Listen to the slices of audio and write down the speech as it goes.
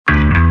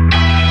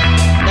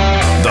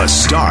The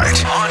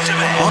Start. On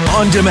demand.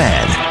 On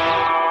demand.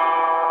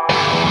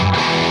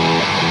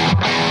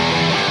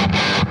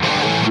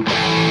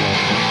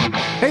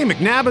 Hey,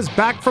 McNabb is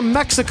back from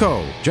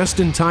Mexico,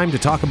 just in time to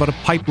talk about a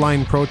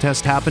pipeline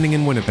protest happening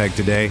in Winnipeg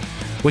today,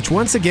 which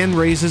once again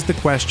raises the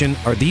question,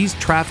 are these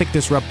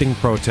traffic-disrupting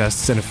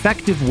protests an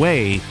effective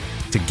way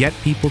to get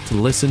people to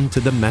listen to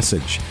the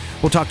message?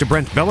 We'll talk to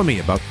Brent Bellamy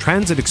about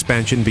transit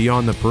expansion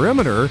beyond the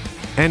perimeter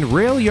and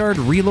rail yard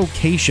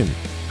relocation.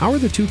 How are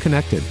the two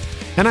connected?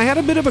 And I had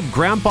a bit of a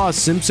Grampa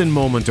Simpson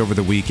moment over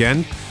the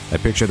weekend. I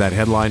picture that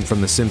headline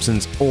from The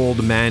Simpsons,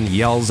 "Old Man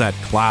Yells at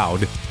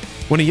Cloud,"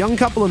 when a young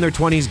couple in their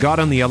 20s got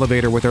on the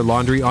elevator with their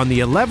laundry on the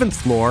 11th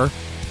floor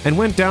and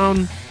went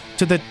down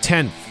to the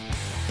 10th.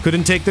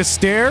 Couldn't take the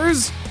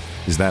stairs?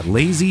 Is that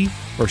lazy,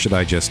 or should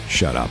I just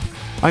shut up?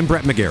 I'm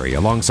Brett Megarry,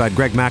 alongside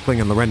Greg Mackling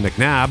and Loren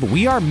McNabb.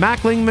 We are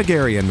Mackling,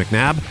 Megarry, and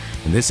McNabb,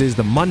 and this is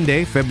the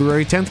Monday,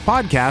 February 10th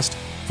podcast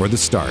for The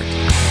Start.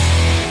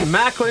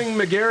 Mackling,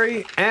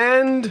 Megarry,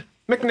 and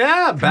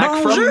McNabb, back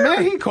Bonjour. from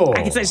Mexico.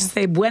 I guess I should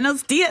say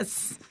buenos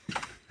dias. Is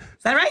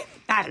that right?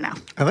 I don't know.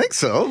 I think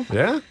so.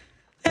 Yeah?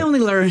 I only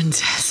learned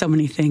so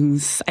many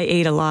things. I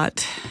ate a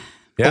lot.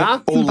 Yeah?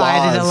 Invited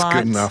Hola a is lot.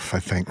 good enough, I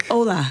think.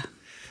 Hola.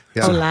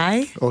 Yeah.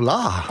 Hola.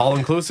 Hola.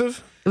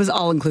 All-inclusive? It was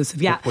all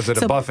inclusive, yeah. Was it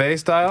a buffet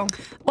style?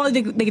 Well,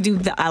 they could do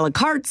the a la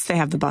cartes. They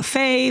have the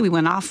buffet. We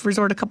went off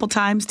resort a couple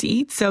times to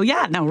eat. So,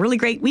 yeah, no, really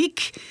great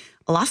week.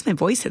 I lost my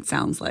voice, it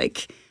sounds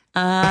like.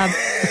 I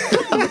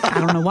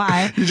don't know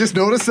why. You just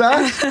noticed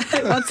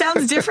that? Well, it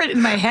sounds different in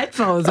my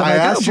headphones. I'm I like,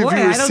 asked you if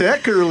you were I don't-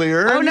 sick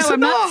earlier. Oh, and you no, said, I'm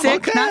not "Oh,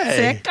 sick. okay." Not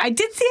sick. I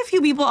did see a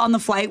few people on the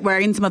flight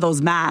wearing some of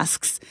those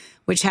masks,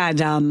 which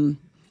had our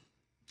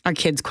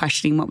kids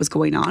questioning what was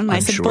going on. And I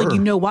said, well, sure. you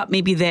know what?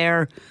 Maybe they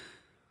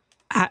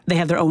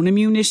have their own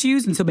immune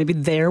issues, and so maybe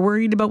they're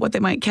worried about what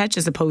they might catch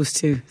as opposed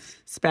to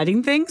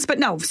spreading things. But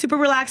no, super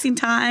relaxing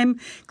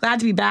time. Glad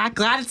to be back.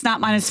 Glad it's not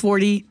minus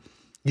 40.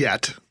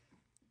 Yet.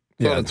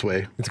 Yeah, On its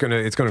way. It's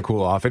gonna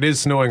cool off. It is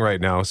snowing right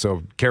now,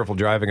 so careful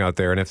driving out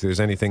there. And if there's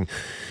anything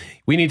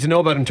we need to know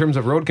about in terms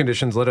of road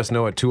conditions, let us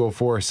know at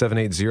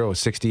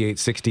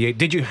 204-780-6868.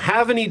 Did you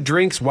have any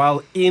drinks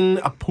while in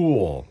a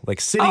pool, like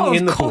sitting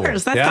in the pool? Of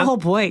course. That's Yeah? the whole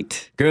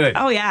point. Good.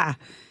 Oh, yeah.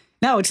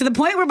 No, to the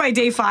point where by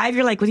day 5,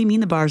 you're like, what do you mean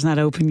the bar's not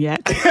open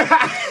yet?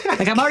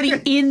 Like, I'm already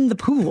in the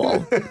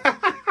pool.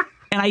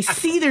 And I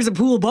see there's a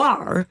pool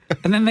bar.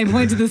 And then they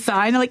point to the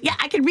sign. I'm like, yeah,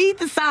 I can read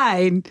the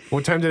sign.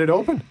 What time did it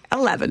open?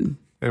 11.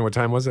 And what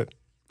time was it?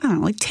 I don't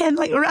know, like 10,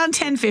 like around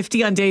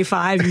 10:50 on day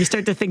 5. And you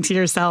start to think to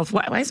yourself,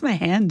 why is my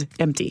hand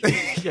empty?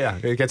 Yeah,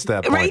 it gets to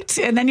that point. Right?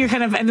 And then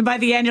and then by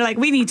the end, you're like,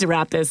 we need to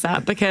wrap this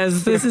up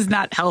because this is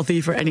not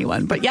healthy for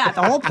anyone. But yeah,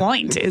 the whole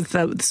point is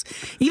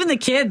even the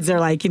kids are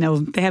like,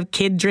 they have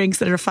kid drinks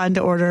that are fun to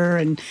order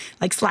and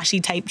like slushy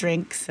type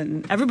drinks,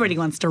 and everybody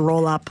wants to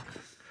roll up.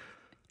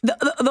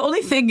 The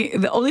only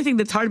thing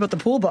that's hard about the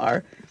pool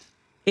bar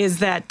is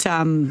that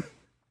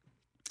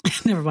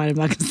never mind, I'm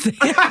not going to say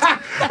it.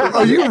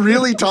 Are you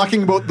really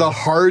talking about the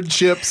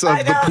hardships of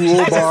the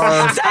pool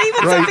bar It's not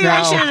even right something I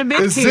now? should admit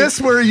Is to. this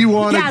where you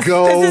want to Yes,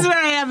 go? this is where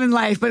I am in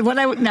life. But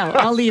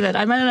I'll leave it.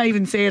 I might not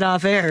even say it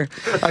off air.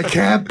 I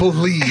can't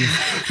believe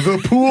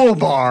the pool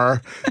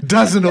bar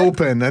doesn't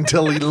open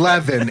until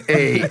 11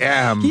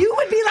 a.m. You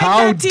would be like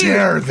How that too.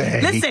 dare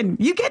they? Listen,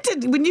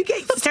 when you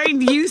get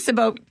starting to use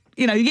about,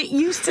 you get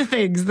used to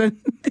things. Then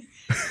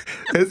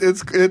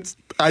It's.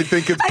 I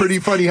think it's pretty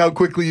funny how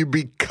quickly you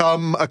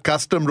become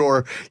accustomed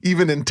or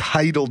even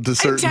entitled to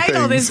certain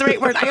entitled things. is the right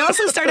word. I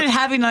also started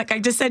having, like I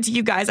just said to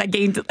you guys, I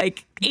gained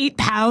like 8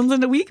 pounds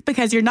in a week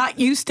because you're not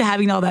used to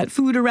having all that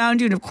food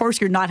around you. And of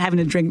course, you're not having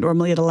a drink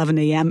normally at 11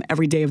 a.m.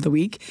 every day of the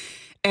week.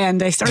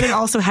 And I started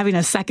also having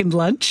a second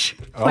lunch.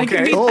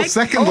 Okay.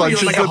 Second lunch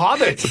you're is like a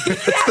hobbit.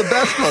 It's the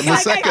best one, the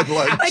second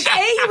lunch. Like,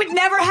 you would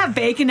never have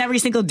bacon every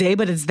single day,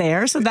 but it's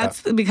there. So that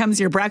becomes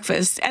your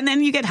breakfast. And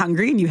then you get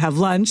hungry and you have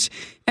lunch.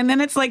 And then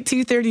it's like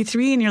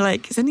 2:33 and you're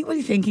like, is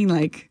anybody thinking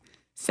like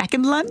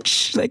second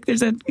lunch? Like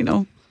there's a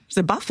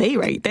buffet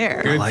right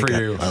there. Good I like for it.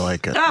 you. I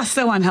like it. Oh,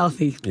 so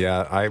unhealthy.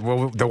 Yeah,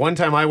 the one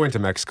time I went to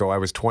Mexico, I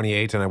was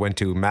 28 and I went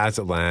to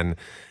Mazatlan,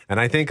 and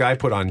I think I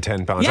put on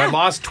 10 pounds. Yeah. I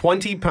lost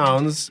 20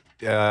 pounds,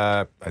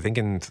 I think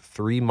in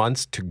 3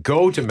 months to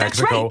go to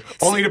Mexico, right.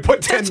 only to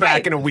put 10 That's back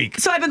right. in a week.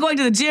 So I've been going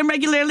to the gym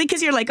regularly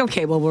because you're like,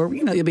 okay, well,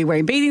 you'll be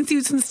wearing bathing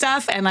suits and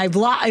stuff. And I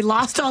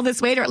lost all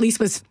this weight, or at least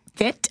was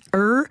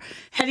fitter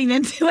heading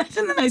into it.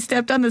 And then I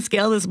stepped on the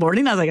scale this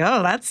morning. I was like,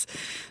 oh, that's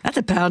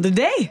a pound a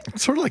day.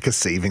 It's sort of like a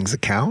savings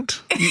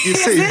account. You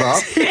save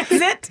up.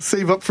 Is it?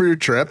 Save up for your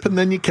trip, and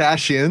then you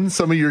cash in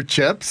some of your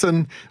chips.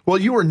 And, well,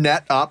 you were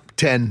net up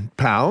 10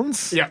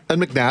 pounds. Yeah.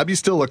 And McNabb, you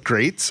still look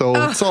great, so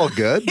it's all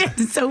good.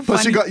 It's so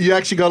Plus, funny. you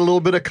actually got a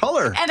little bit of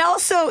color. And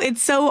also,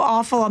 it's so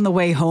awful on the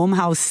way home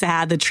how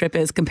sad the trip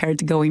is compared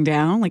to going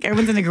down. Like,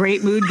 everyone's in a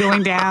great mood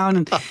going down,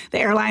 and the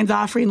airline's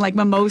offering, like,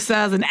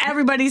 mimosas, and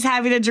everybody's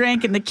having a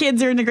drink, and the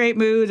kids are in a great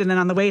mood, and then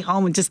on the way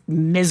home, just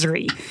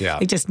misery. Yeah.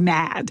 Like just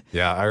mad.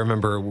 Yeah, I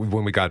remember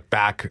when we got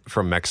back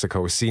from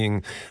Mexico,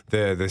 seeing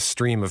the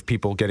stream of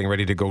people getting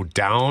ready to go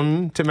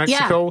down to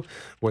Mexico it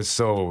was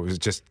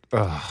just,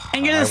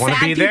 And you're the I want sad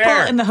to be people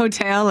there. in the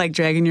hotel, like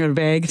dragging your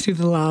bag through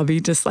the lobby,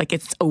 just like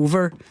it's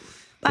over.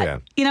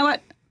 But you know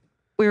what?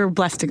 We were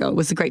blessed to go. It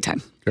was a great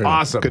time.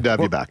 Awesome. Good to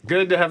have you back.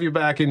 Good to have you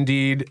back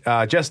indeed.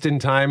 Just in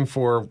time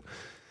for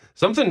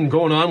something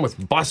going on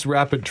with bus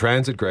rapid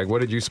transit, Greg.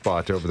 What did you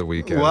spot over the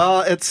weekend?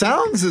 Well, it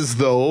sounds as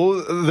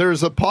though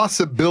there's a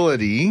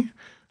possibility,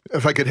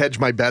 if I could hedge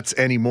my bets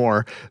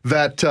anymore,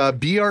 that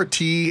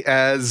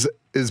BRT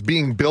is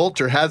being built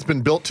or has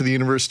been built to the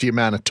University of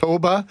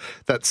Manitoba,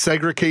 that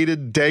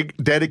segregated,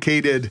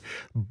 dedicated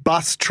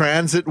bus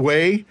transit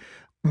way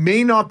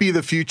may not be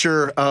the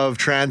future of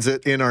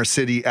transit in our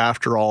city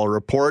after all. A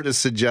report is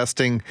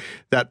suggesting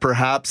that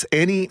perhaps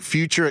any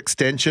future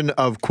extension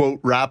of,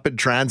 quote, rapid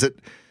transit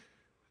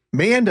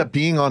may end up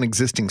being on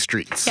existing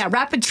streets. Yeah,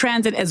 rapid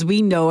transit as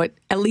we know it,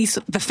 at least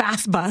the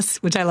fast bus,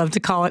 which I love to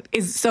call it,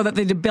 is so that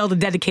they build a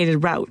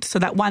dedicated route. So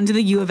that one to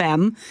the U of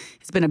M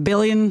has been $1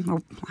 billion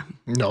or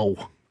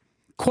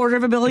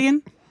 $250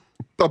 million.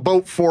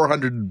 About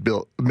 400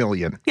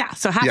 million. Yeah,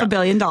 so $500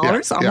 million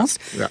almost.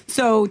 Yeah.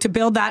 So to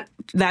build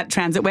that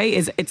transit way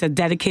it's a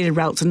dedicated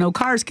route, so no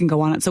cars can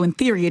go on it. So in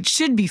theory, it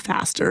should be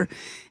faster.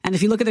 And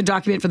if you look at the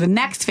document for the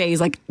next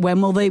phase, like what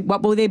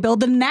will they build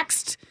the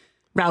next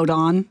route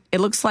on? It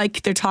looks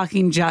like they're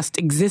talking just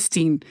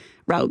existing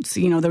routes.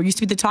 You know, there used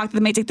to be the talk that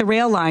they might take the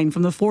rail line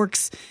from the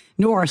Forks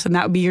north, and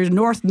that would be your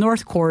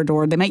north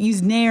corridor. They might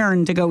use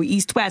Nairn to go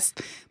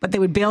east-west, but they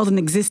would build an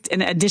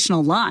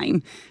additional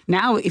line.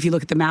 Now, if you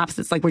look at the maps,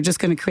 it's like we're just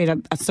going to create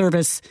a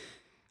service.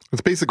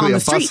 It's basically a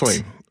bus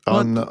lane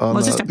on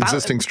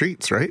existing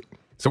streets, right?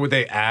 So would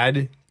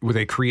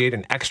they create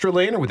an extra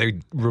lane, or would they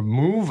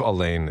remove a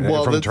lane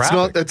from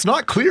traffic? It's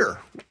not clear.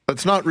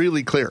 It's not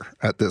really clear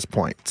at this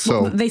point.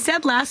 So they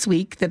said last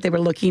week that they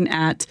were looking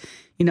at,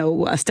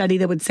 a study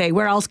that would say,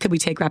 where else could we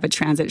take rapid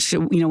transit?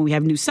 We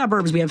have new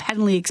suburbs, we have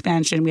Henley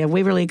expansion, we have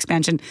Waverley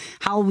expansion.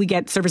 How will we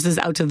get services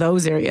out to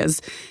those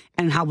areas?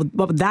 And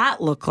what would that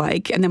look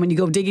like? And then when you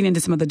go digging into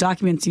some of the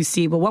documents, you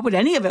see, well, what would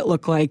any of it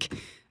look like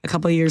a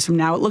couple of years from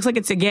now? It looks like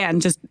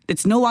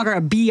it's no longer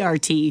a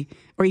BRT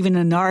or even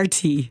an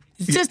RT.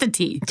 It's just a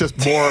T. Just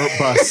more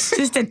bus.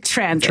 Just a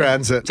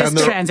transit. And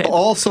there are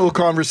also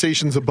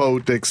conversations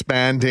about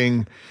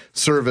expanding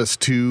service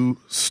to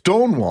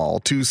Stonewall,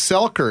 to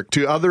Selkirk,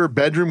 to other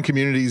bedroom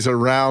communities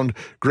around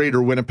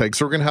Greater Winnipeg.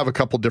 So we're going to have a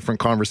couple different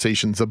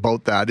conversations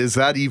about that. Is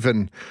that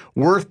even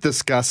worth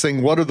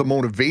discussing? What are the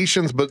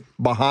motivations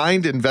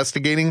behind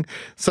investigating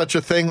such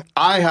a thing?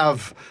 I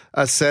have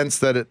a sense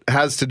that it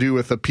has to do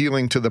with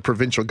appealing to the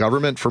provincial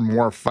government for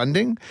more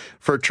funding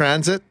for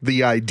transit.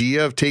 The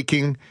idea of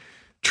taking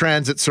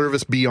transit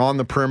service beyond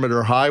the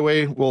perimeter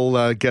highway.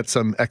 We'll get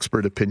some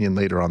expert opinion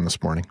later on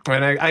this morning.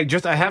 And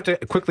I have to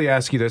quickly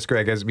ask you this,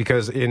 Greg,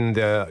 because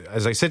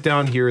as I sit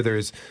down here,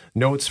 there's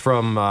notes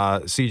from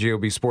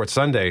CJOB Sports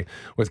Sunday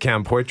with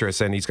Cam Poitras,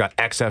 and he's got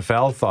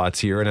XFL thoughts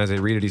here. And as I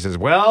read it, he says,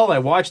 "Well, I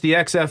watched the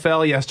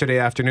XFL yesterday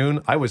afternoon.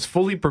 I was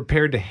fully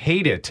prepared to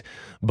hate it.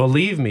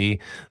 Believe me."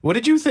 What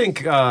did you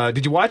think?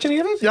 Did you watch any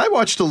of it? Yeah, I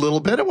watched a little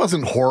bit. It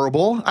wasn't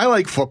horrible. I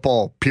like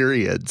football,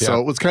 period. So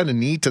it was kind of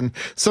neat. And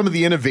some of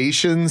the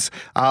innovations,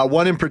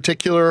 one in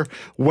particular,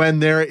 when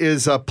there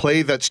is a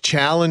play that's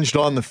challenged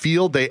on the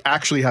field, they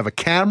actually have a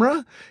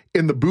camera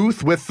in the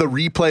booth with the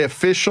replay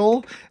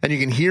official, and you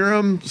can hear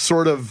him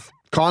sort of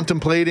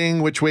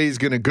contemplating which way he's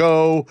going to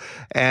go.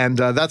 And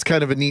that's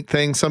kind of a neat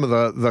thing. Some of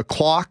the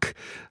clock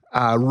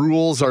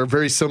rules are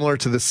very similar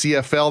to the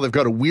CFL. They've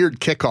got a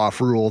weird kickoff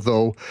rule,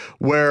 though,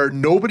 where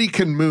nobody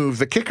can move.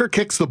 The kicker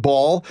kicks the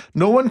ball.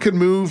 No one can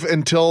move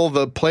until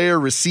the player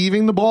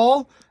receiving the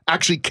ball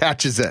actually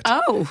catches it.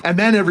 Oh. And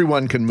then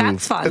everyone can move.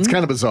 That's fun. It's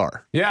kind of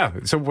bizarre. Yeah.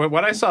 So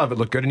what I saw of it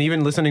looked good. And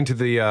even listening to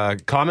the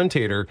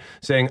commentator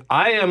saying,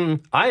 I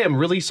am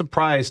really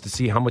surprised to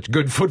see how much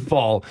good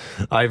football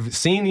I've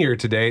seen here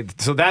today.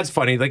 So that's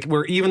funny. Like,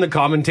 where even the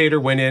commentator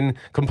went in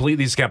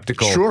completely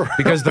skeptical. Sure.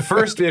 Because the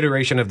first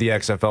iteration of the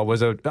XFL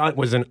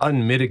was an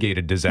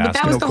unmitigated disaster.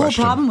 But that was No the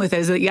question. whole problem with it,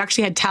 is that you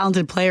actually had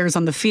talented players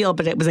on the field,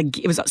 but it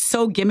was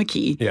so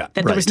gimmicky that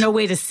there was Right. no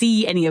way to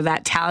see any of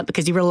that talent,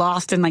 because you were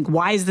lost in, like,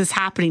 why is this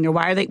happening, or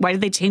why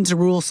did they change the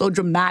rules so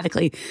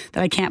dramatically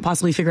that I can't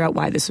possibly figure out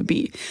why this would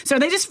be. So are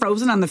they just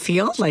frozen on the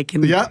field, like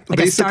in like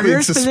basically a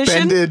starter's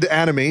suspended position?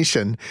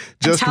 animation,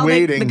 just Until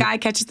waiting the guy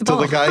catches the till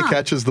ball. the guy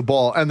catches the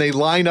ball, and they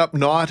line up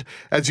not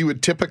as you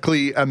would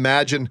typically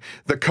imagine.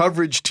 The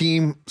coverage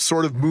team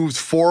sort of moves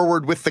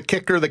forward with the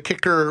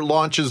kicker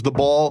launches the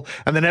ball,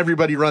 and then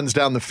everybody runs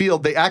down the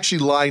field. They actually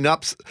line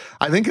up,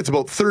 I think it's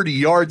about 30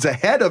 yards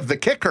ahead of the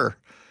kicker.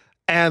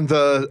 And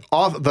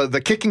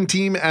the kicking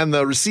team and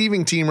the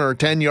receiving team are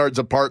 10 yards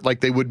apart like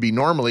they would be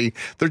normally.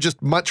 They're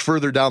just much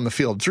further down the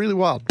field. It's really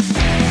wild.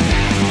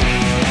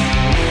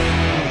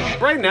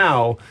 Right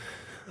now,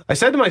 I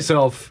said to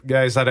myself,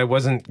 guys, that I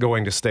wasn't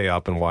going to stay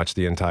up and watch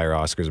the entire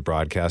Oscars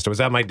broadcast. I was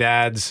at my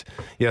dad's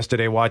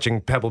yesterday watching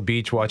Pebble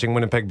Beach, watching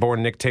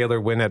Winnipeg-born Nick Taylor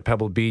win at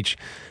Pebble Beach.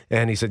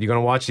 And he said, "You going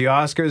to watch the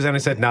Oscars?" And I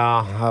said,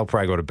 "Nah, I'll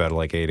probably go to bed at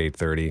like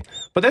 8:30.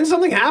 But then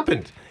something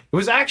happened. It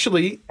was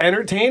actually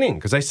entertaining,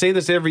 because I say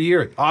this every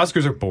year.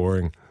 Oscars are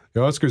boring. The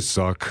Oscars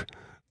suck.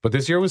 But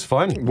this year was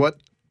fun. What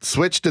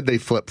switch did they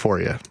flip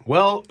for you?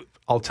 Well,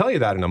 I'll tell you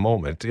that in a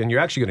moment, and you're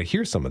actually going to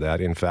hear some of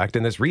that, in fact,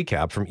 in this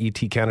recap from ET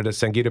Canada's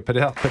Sangeeta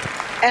Patel.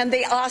 And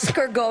the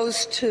Oscar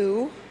goes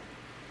to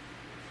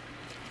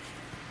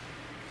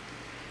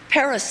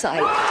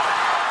Parasite.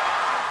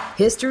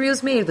 History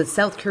was made with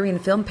South Korean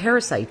film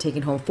Parasite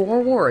taking home 4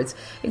 awards,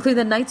 including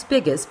the night's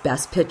biggest,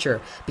 Best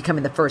Picture,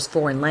 becoming the first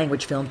foreign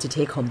language film to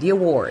take home the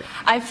award.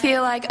 I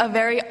feel like a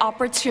very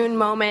opportune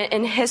moment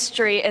in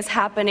history is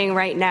happening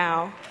right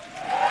now.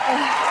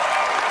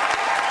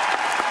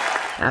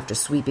 After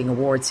sweeping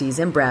award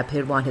season, Brad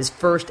Pitt won his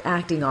first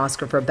acting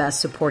Oscar for Best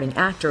Supporting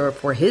Actor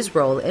for his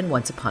role in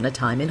Once Upon a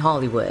Time in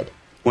Hollywood.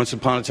 Once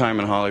upon a time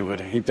in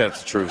Hollywood. Ain't that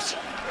the truth?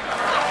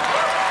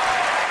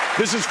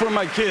 This is for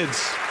my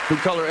kids who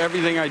color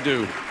everything I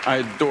do. I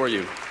adore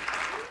you.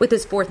 With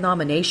his 4th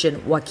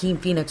nomination, Joaquin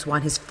Phoenix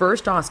won his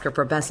first Oscar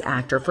for Best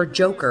Actor for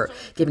Joker,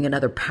 giving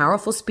another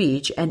powerful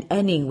speech and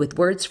ending with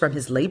words from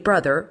his late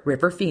brother,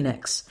 River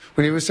Phoenix.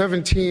 When he was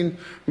 17,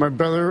 my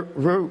brother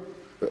wrote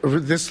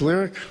this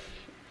lyric.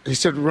 He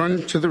said,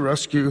 "Run to the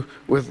rescue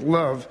with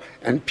love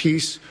and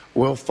peace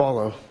will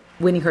follow."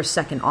 Winning her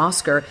 2nd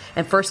Oscar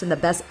and first in the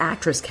Best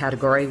Actress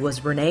category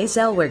was Renee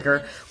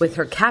Zellweger with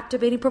her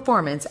captivating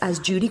performance as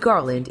Judy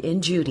Garland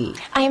in Judy.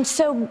 I am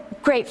so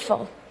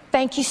grateful.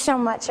 Thank you so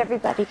much,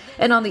 everybody.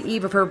 And on the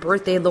eve of her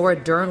birthday, Laura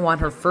Dern won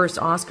her first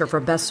Oscar for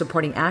Best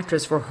Supporting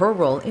Actress for her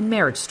role in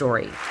Marriage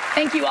Story.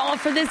 Thank you all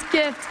for this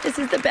gift. This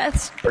is the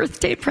best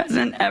birthday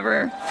present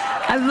ever.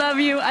 I love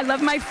you. I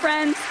love my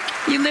friends.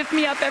 You lift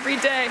me up every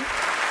day.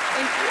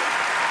 Thank you.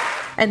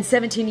 And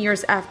 17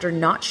 years after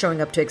not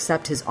showing up to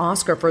accept his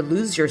Oscar for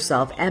Lose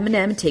Yourself,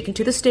 Eminem taken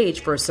to the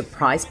stage for a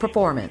surprise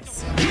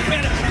performance. You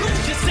better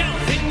lose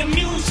yourself in the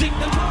music.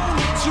 The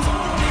moment you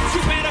want it,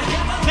 you better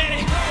let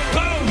it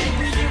go.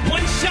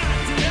 One shot,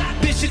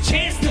 this your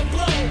chance to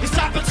blow. This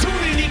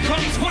opportunity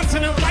comes once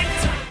in a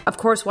lifetime. Of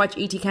course, watch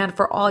ET Canada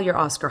for all your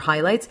Oscar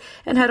highlights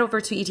and head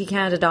over to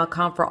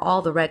etcanada.com for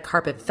all the red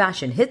carpet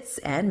fashion hits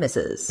and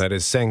misses. That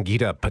is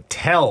Sangeeta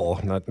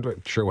Patel. Not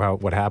sure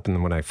what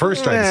happened when I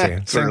first tried to say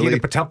it.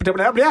 Sangeeta Patel.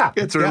 Yeah.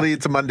 It's early.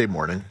 It's a Monday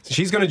morning.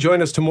 She's going to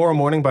join us tomorrow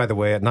morning, by the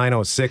way, at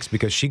 9:06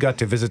 because she got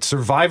to visit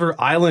Survivor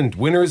Island.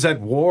 Winners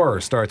at War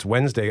starts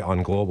Wednesday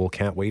on Global.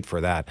 Can't wait for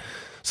that.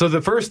 So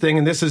the first thing,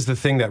 and this is the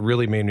thing that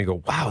really made me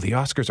go, wow, the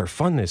Oscars are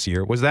fun this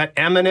year, was that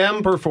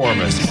Eminem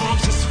performance.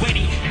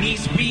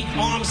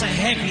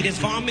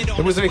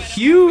 It was a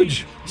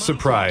huge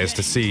surprise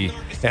to see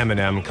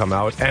Eminem come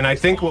out. And I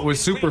think what was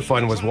super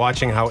fun was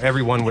watching how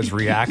everyone was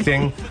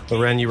reacting.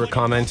 Loren, you were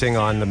commenting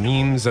on the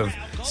memes of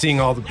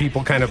seeing all the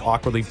people kind of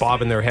awkwardly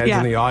bobbing their heads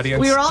in the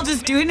audience. We were all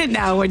just doing it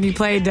now when you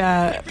played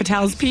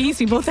Patel's piece.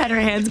 We both had our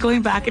heads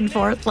going back and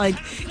forth like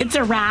it's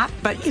a rap,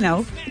 but, you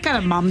know, kind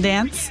of mom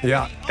dance.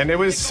 Yeah, and it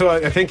was, so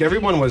I think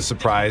everyone was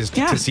surprised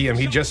to see him.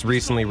 He just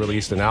recently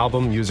released an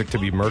album, Music to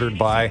Be Murdered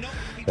By,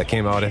 that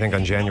came out, I think,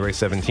 on January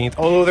 17th.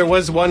 Although there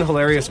was one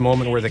hilarious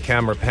moment where the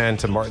camera panned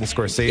to Martin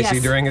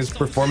Scorsese during his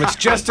performance,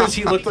 just as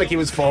he looked like he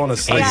was falling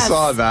asleep. I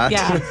saw that.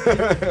 Yeah.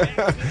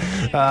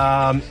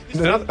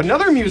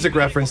 Another music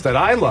reference that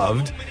I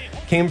loved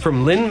came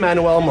from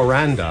Lin-Manuel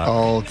Miranda.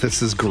 Oh,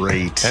 this is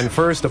great. And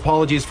first,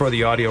 apologies for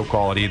the audio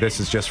quality. This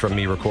is just from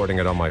me recording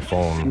it on my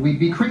phone. We'd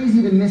be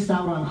crazy to miss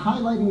out on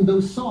highlighting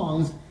those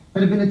songs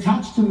that have been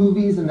attached to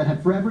movies and that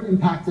have forever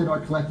impacted our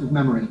collective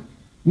memory.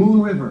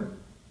 Moon River,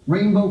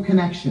 Rainbow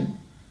Connection,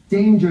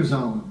 Danger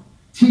Zone,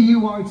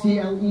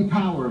 TURTLE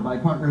Power by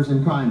Partners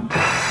in Crime.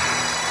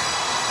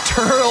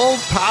 Turtle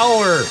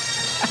Power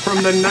from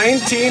the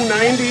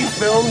 1990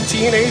 film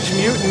Teenage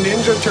Mutant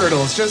Ninja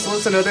Turtles. Just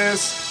listen to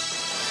this.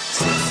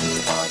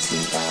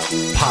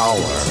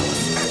 Power.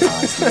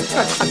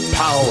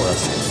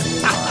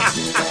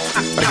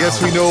 I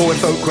guess we know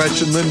without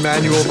question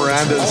Lin-Manuel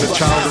Miranda is a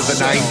child of the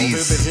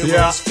 90s.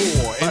 Yeah.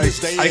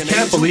 I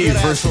can't believe,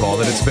 first of all,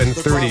 that it's been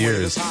 30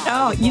 years.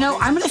 Oh, you know,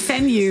 I'm going to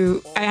send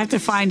you, I have to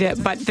find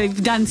it, but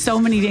they've done so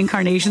many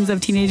incarnations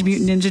of Teenage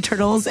Mutant Ninja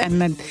Turtles, and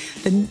then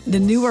the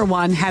newer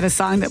one had a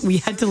song that we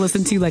had to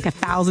listen to like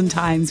 1,000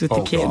 times with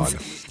the kids.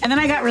 God. And then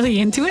I got really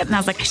into it, and I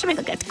was like, I should make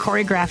like a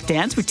choreographed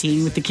dance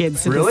routine with the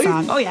kids to Really? the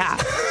song. Oh, yeah.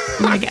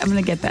 I'm going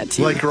to get that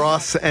too. Like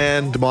Ross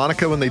and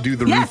Monica when they do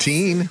the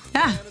routine.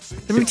 Yeah,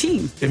 the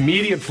routine.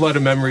 Immediate flood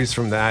of memories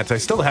from that. I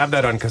still have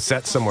that on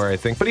cassette somewhere, I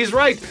think. But he's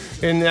right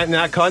in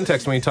that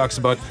context when he talks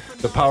about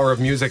the power of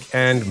music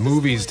and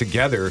movies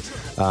together.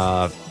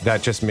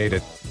 That just made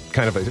it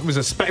kind of it was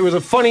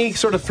a funny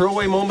sort of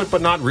throwaway moment,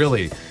 but not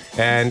really.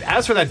 And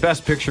as for that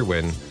Best Picture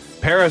win,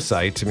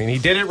 Parasite, I mean, he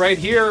did it right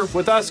here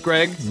with us,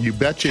 Greg. You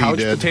betcha Couch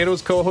he did.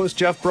 Potatoes co-host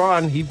Jeff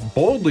Braun, he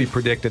boldly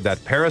predicted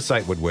that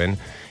Parasite would win.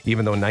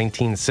 even though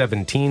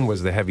 1917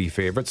 was the heavy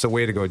favorite. So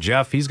way to go,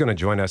 Jeff. He's going to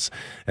join us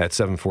at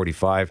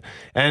 7:45.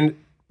 And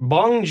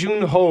Bong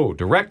Joon-ho,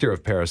 director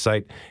of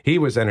Parasite, he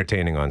was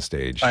entertaining on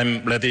stage.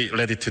 I'm ready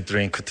to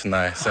drink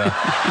tonight. So.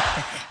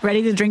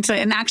 Ready to drink tonight.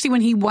 And actually,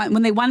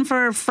 when they won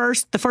for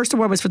the first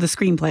award was for the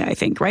screenplay, I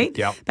think, right?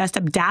 Yeah. Best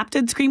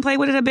adapted screenplay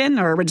would it have been,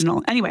 or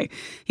original? Anyway,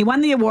 he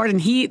won the award, and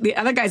the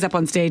other guy's up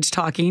on stage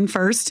talking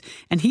first,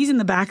 and he's in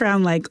the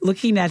background, like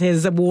looking at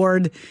his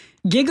award,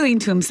 giggling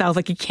to himself,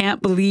 like he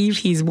can't believe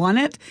he's won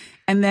it.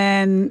 And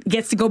then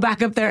gets to go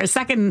back up there a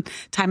second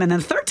time and then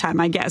a third time,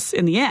 I guess,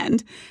 in the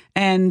end.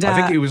 And I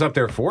think he was up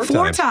there four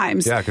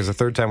times. Yeah, because the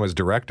third time was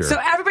director. So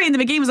everybody in the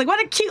beginning was like, what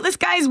a cute, this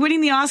guy's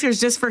winning the Oscars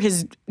just for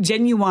his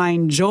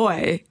genuine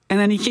joy. And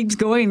then he keeps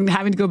going,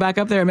 having to go back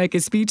up there and make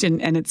his speech.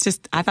 And it's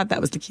just, I thought that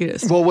was the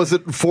cutest. Well, was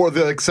it for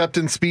the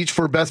acceptance speech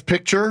for Best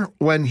Picture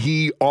when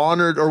he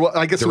honored, or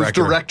I guess it was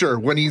director,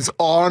 when he's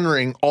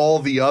honoring all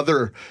the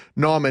other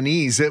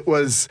nominees? It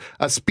was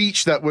a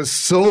speech that was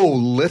so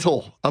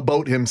little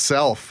about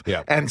himself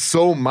and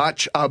so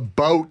much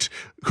about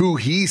who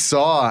he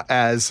saw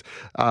as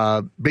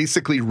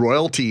basically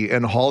royalty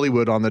in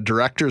Hollywood on the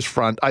director's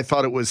front. I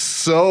thought it was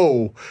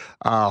so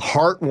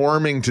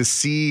heartwarming to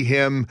see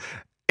him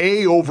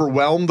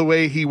overwhelmed the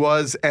way he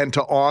was and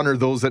to honor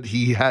those that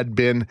he had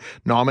been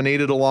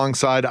nominated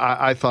alongside.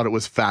 I thought it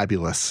was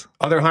fabulous.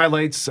 Other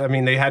highlights, I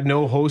mean, they had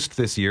no host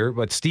this year,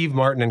 but Steve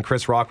Martin and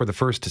Chris Rock were the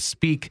first to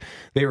speak.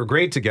 They were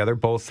great together,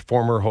 both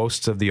former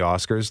hosts of the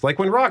Oscars. Like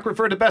when Rock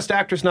referred to Best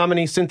Actress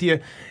nominee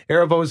Cynthia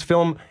Erivo's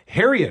film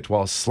Harriet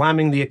while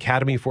slamming the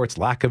Academy for its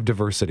lack of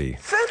diversity.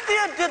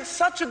 Cynthia did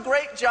such a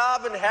great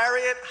job in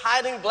Harriet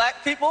hiding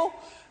black people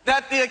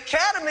that the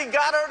Academy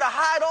got her to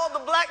hide all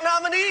the black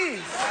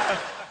nominees.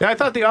 Yeah, I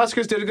thought the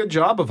Oscars did a good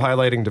job of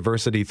highlighting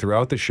diversity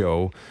throughout the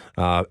show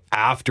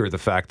after the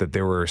fact that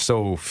there were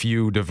so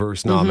few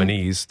diverse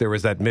nominees. There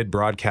was that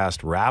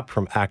mid-broadcast rap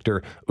from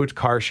actor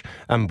Utkarsh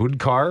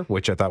Ambudkar,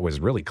 which I thought was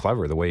really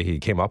clever, the way he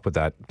came up with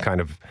that kind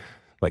of...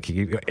 Like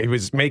he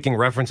was making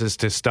references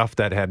to stuff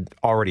that had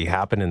already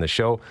happened in the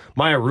show.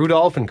 Maya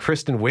Rudolph and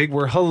Kristen Wiig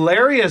were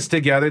hilarious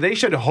together. They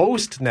should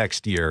host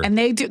next year. And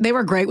they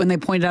were great when they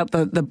pointed out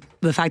the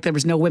fact there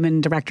was no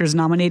women directors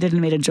nominated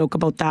and made a joke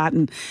about that.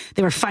 And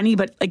they were funny,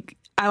 but like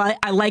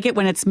I like it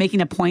when it's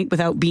making a point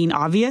without being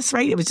obvious,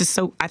 right? It was just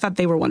so, I thought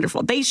they were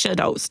wonderful. They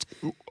should host.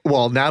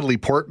 Well, Natalie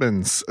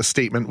Portman's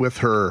statement with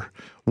her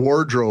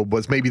wardrobe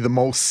was maybe the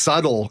most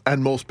subtle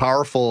and most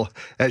powerful,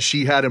 as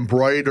she had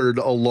embroidered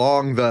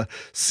along the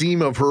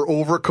seam of her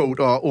overcoat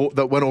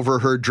that went over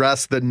her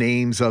dress the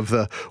names of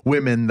the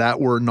women that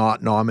were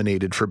not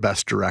nominated for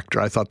Best Director.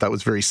 I thought that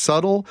was very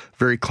subtle,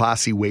 very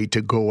classy way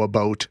to go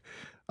about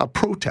a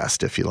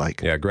protest, if you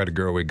like. Yeah, Greta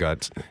Gerwig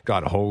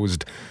got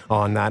hosed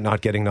on that,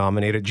 not getting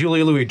nominated.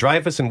 Julia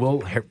Louis-Dreyfus and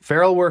Will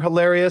Ferrell were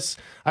hilarious.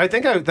 I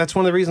think that's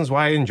one of the reasons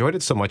why I enjoyed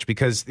it so much,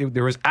 because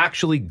there was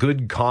actually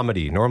good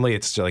comedy. Normally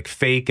it's like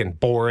fake and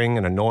boring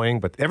and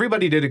annoying, but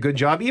everybody did a good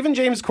job. Even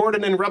James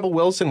Corden and Rebel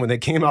Wilson, when they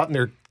came out in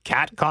their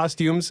cat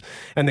costumes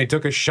and they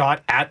took a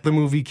shot at the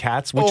movie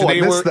Cats, which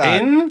they were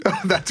in.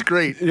 That's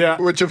great. Yeah.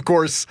 Which, of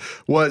course,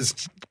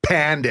 was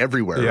panned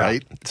everywhere,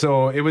 right?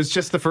 So it was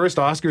just the first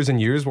Oscars in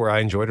years where I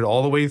enjoyed it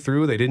all the way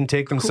through. They didn't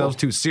take themselves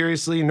too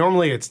seriously.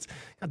 Normally it's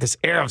got this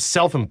air of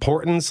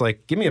self-importance.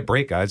 Like, give me a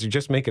break, guys. You're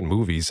just making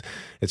movies.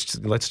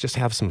 Let's just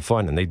have some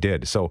fun. And they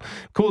did. So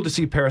cool to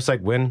see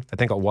Parasite win. I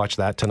think I'll watch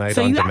that tonight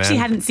on demand. So you actually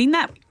hadn't seen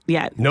that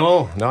yet?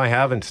 No, I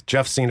haven't.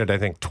 Jeff's seen it, I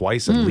think,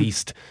 twice at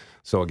least.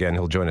 So again,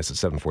 he'll join us at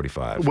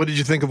 7:45. What did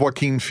you think of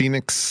Joaquin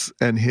Phoenix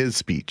and his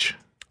speech?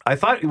 I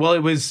thought, well, it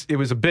was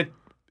a bit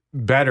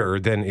better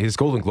than his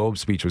Golden Globe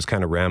speech. Was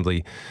kind of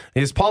rambly.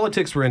 His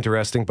politics were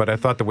interesting, but I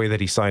thought the way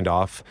that he signed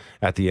off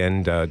at the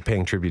end,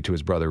 paying tribute to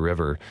his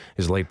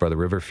late brother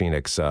River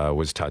Phoenix,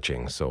 was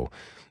touching. So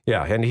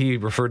yeah, and he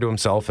referred to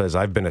himself as,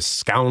 I've been a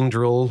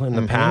scoundrel in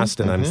the past,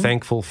 and I'm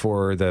thankful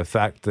for the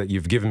fact that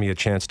you've given me a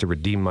chance to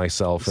redeem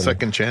myself. And,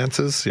 second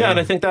chances. Yeah, and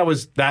I think that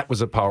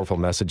was a powerful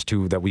message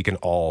too, that we can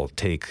all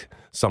take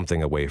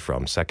something away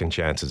from. Second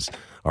chances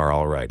are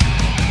all right.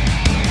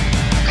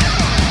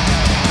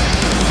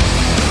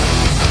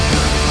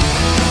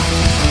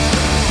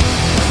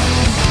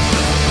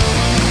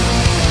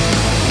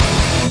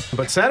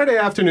 But Saturday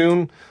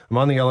afternoon, I'm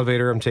on the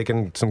elevator. I'm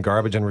taking some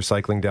garbage and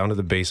recycling down to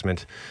the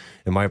basement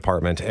in my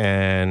apartment.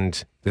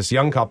 And this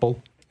young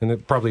couple,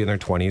 probably in their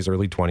 20s,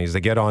 early 20s,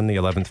 they get on the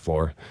 11th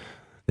floor.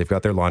 They've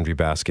got their laundry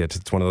basket.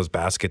 It's one of those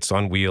baskets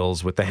on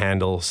wheels with the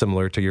handle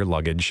similar to your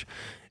luggage.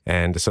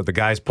 And so the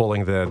guy's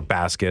pulling the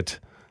basket.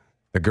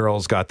 The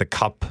girl's got the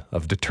cup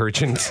of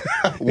detergent.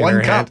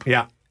 One cup? Hand.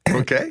 Yeah.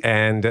 Okay.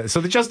 And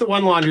so just the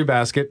one laundry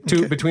basket,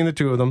 between the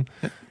two of them.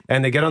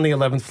 And they get on the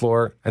 11th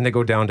floor and they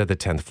go down to the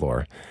 10th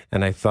floor.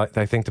 And I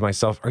think to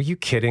myself, are you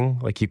kidding?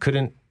 Like, you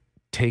couldn't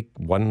take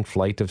one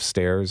flight of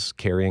stairs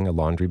carrying a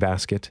laundry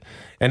basket.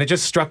 And it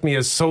just struck me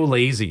as so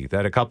lazy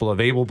that a couple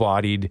of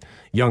able-bodied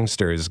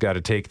youngsters got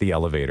to take the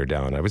elevator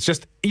down. I was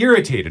just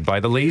irritated by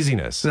the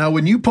laziness. Now,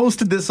 when you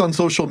posted this on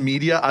social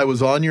media, I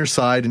was on your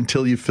side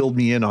until you filled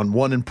me in on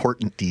one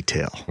important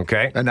detail.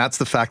 Okay. And that's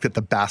the fact that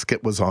the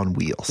basket was on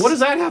wheels. What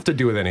does that have to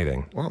do with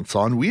anything? Well, it's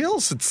on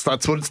wheels.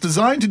 That's what it's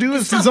designed to do.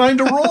 It's designed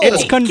to roll.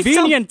 It's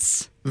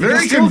convenience.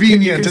 Very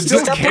convenient. It's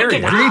still just carry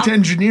it great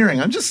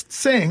engineering. I'm just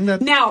saying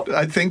that Now-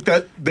 I think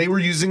that they were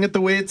using it the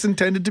way it's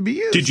intended to be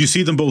used. Did you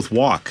see them both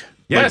walk?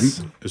 Yes.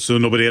 Like, so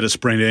nobody had a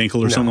sprained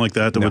ankle or something like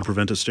that would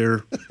prevent a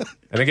stare?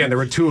 And again, there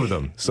were two of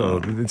them. So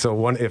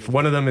if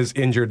one of them is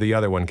injured, the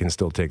other one can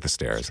still take the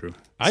stairs. True.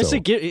 I say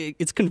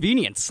it's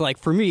convenience. Like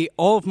for me,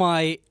 all of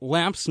my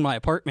lamps in my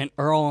apartment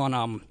are all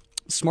on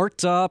smart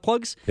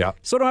plugs. Yeah.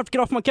 So I don't have to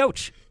get off my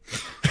couch.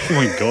 Oh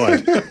my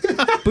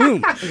God.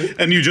 Boom.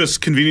 And you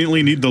just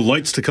conveniently need the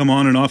lights to come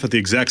on and off at the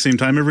exact same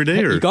time every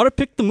day? Or? You got to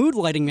pick the mood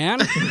lighting, man.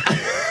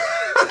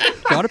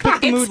 Got to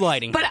pick the mood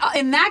lighting. But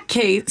in that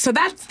case, so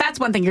that's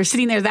one thing. You're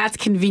sitting there, that's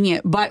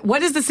convenient. But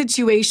what is the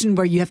situation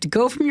where you have to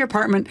go from your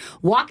apartment,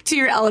 walk to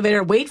your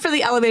elevator, wait for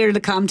the elevator to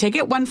come, take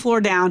it one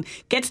floor down,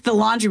 get to the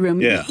laundry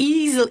room? Yeah.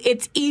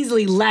 It's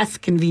easily less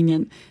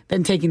convenient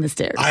than taking the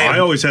stairs. I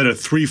always had a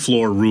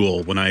 3-floor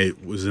rule when I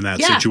was in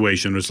that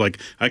situation. It was like,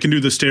 I can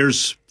do the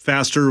stairs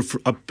faster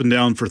up and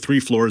down for 3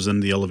 floors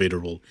than the elevator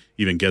will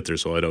even get there.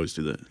 So I'd always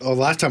do that. Oh,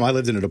 last time I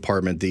lived in an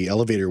apartment, the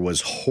elevator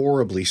was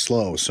horribly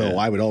slow. So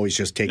I would always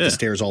just take the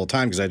stairs all the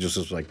time because I just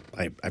was like,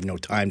 I have no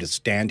time to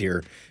stand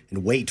here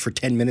and wait for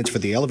 10 minutes for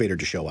the elevator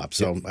to show up.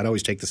 So I'd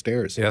always take the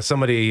stairs. Yeah,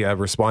 somebody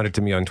responded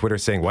to me on Twitter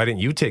saying, why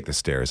didn't you take the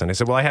stairs? And I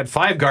said, well, I had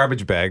 5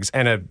 garbage bags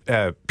and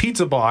a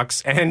pizza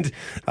box and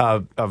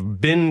a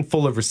bin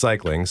full of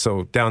recycling.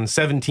 So down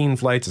 17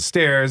 flights of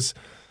stairs,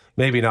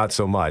 maybe not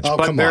so much. Oh,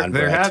 but come there on,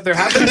 have been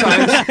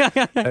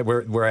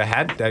times where I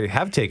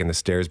have taken the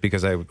stairs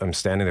because I'm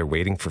standing there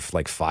waiting for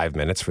like 5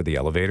 minutes for the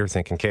elevator,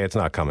 thinking, okay, it's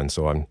not coming,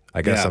 so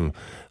I guess I'm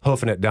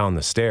hoofing it down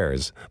the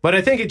stairs. But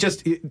I think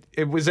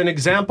it was an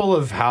example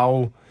of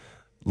how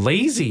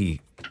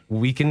lazy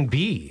we can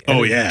be. And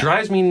it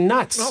drives me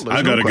nuts. Well,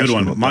 I got a good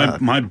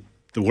one.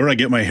 Where I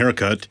get my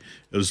haircut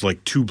is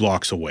like 2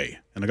 blocks away.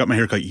 And I got my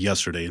haircut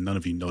yesterday, and none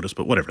of you noticed,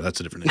 but whatever, that's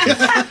a different issue.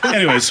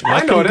 Anyways,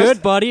 I noticed.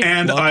 Good, buddy.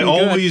 And I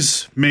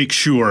always make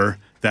sure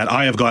that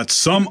I have got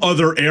some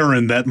other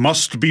errand that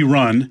must be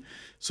run,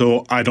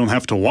 so I don't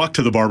have to walk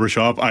to the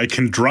barbershop. I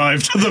can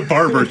drive to the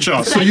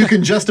barbershop. So you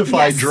can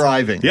justify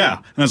driving. Yeah.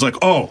 And I was like,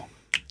 oh,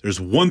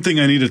 there's one thing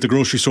I need at the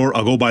grocery store.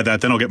 I'll go buy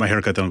that, then I'll get my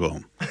haircut, then I'll go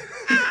home.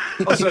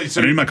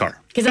 I need my car.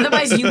 Because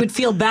otherwise you would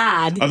feel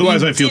bad.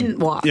 Otherwise I didn't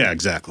walk. Yeah,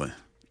 exactly.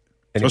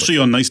 Especially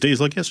on nice days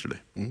like yesterday.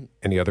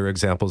 Any other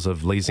examples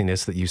of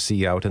laziness that you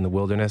see out in the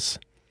wilderness?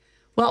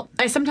 Well,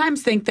 I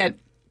sometimes think that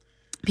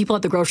people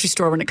at the grocery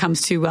store, when it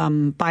comes to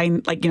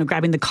buying,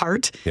 grabbing the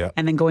cart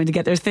and then going to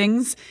get their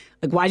things,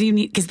 like, why do you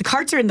need, because the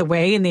carts are in the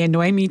way and they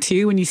annoy me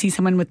too when you see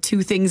someone with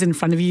 2 things in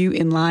front of you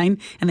in line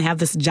and they have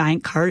this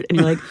giant cart and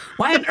you're like,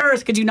 why on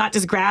earth could you not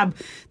just grab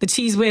the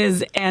Cheese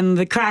Whiz and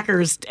the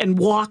crackers and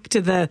walk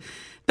to the,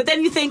 but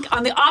then you think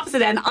on the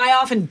opposite end, I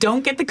often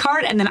don't get the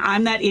cart and then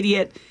I'm that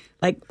idiot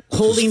like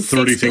holding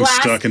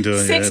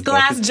 6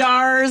 glass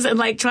jars and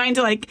like trying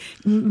to like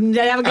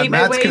navigate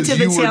my way to the till. That's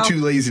because you were too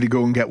lazy to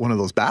go and get one of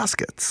those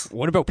baskets.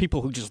 What about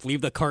people who just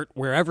leave the cart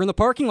wherever in the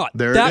parking lot?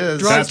 There that it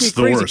is. drives That's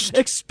me crazy, the worst.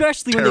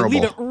 especially when they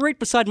leave it right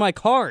beside my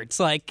car. It's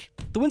like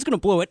the wind's going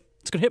to blow it.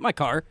 It's going to hit my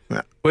car.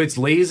 Yeah. Well, it's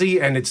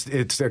lazy and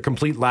it's a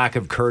complete lack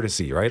of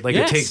courtesy, right? Like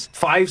it takes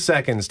 5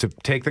 seconds to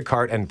take the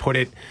cart and put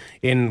it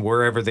in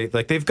wherever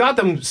they've got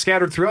them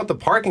scattered throughout the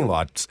parking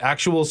lot,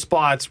 actual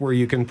spots where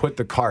you can put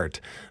the cart.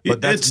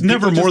 But it's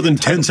never more than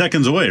 10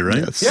 seconds away, right?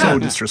 Yeah, it's so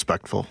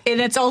disrespectful. And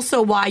it's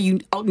also why you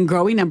out in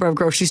growing number of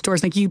grocery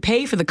stores, like you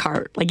pay for the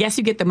cart. Like, yes,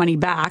 you get the money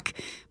back,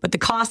 but the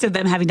cost of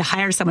them having to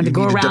hire someone to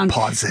go around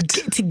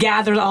to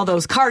gather all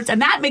those carts.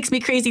 And that makes me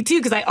crazy too,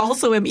 because I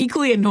also am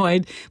equally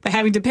annoyed by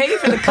having to pay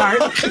for the cart.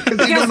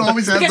 Because you don't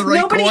always have the right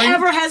nobody coin.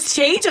 ever has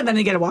change, and then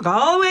they got to walk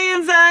all the way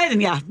inside.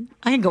 And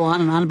I can go on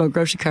and on about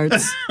grocery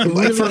carts.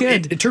 Really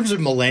good. In terms of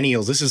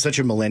millennials, this is such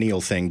a millennial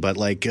thing, but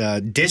like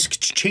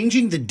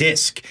changing the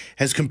disc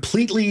has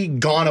completely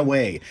gone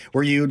away.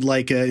 Where you'd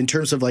in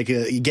terms of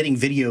getting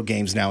video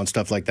games now and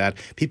stuff like that,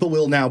 people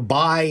will now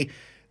buy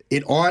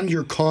it on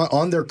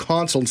their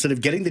console instead of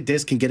getting the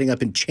disc and getting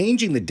up and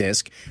changing the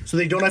disc, so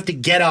they don't have to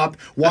get up,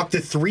 walk the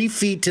 3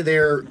 feet to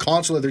their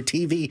console or their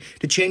TV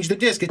to change the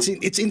disc.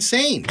 It's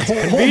insane.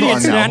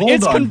 Convenience, man.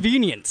 It's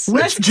convenience.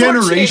 Which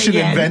generation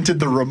invented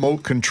the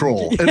remote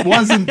control? It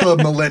wasn't the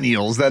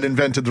millennials that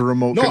invented the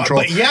remote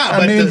control.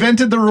 But they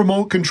invented the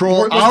remote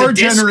control. Our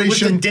generation.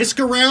 Was the disc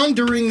around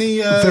during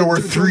the? There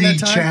were 3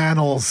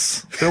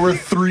 channels. There were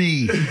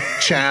 3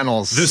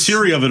 channels. The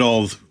Siri of it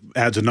all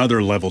adds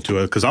another level to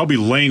it, because I'll be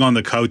laying on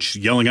the couch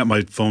yelling at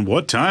my phone,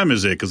 what time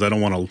is it? Because I don't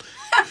want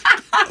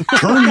to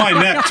turn my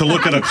neck to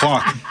look at a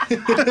clock.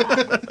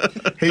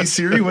 Hey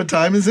Siri, what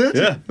time is it?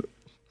 Yeah.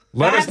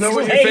 Let us know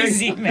what you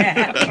lazy, think.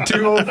 man.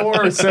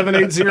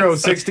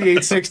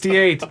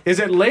 204-780-6868. Is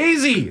it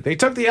lazy? They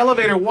took the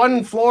elevator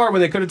one floor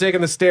when they could have taken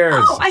the stairs.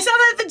 Oh, I saw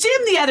that at the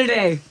gym the other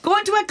day,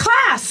 going to a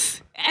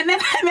class. And then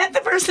I met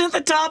the person at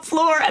the top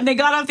floor, and they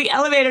got off the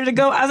elevator to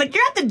go. I was like,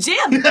 you're at the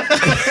gym.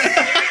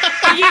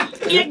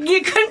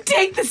 you couldn't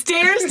take the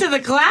stairs to the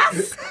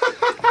class?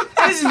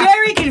 I was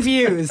very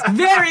confused.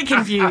 Very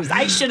confused.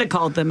 I should have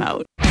called them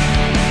out.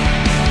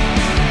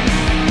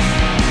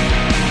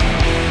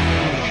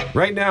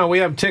 Right now, we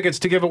have tickets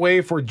to give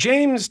away for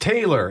James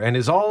Taylor and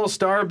his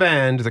all-star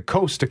band, the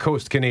Coast to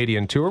Coast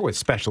Canadian Tour, with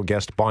special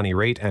guest Bonnie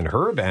Raitt and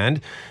her band,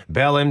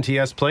 Bell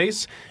MTS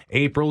Place,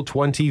 April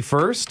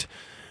 21st.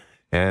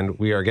 And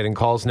we are getting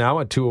calls now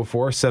at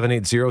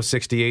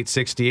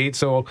 204-780-6868.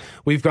 So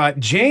we've got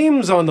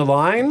James on the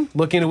line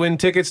looking to win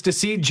tickets to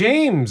see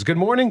James. Good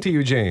morning to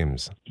you,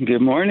 James.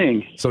 Good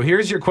morning. So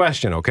here's your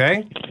question,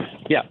 okay?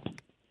 Yeah.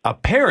 A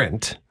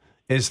parent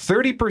is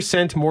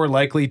 30% more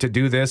likely to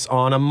do this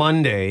on a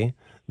Monday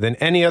than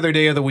any other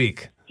day of the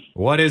week.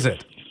 What is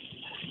it?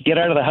 Get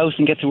out of the house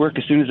and get to work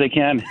as soon as they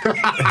can. I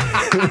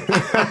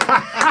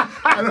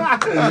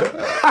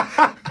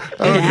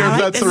don't care if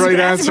that's the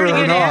right answer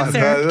or not.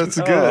 That's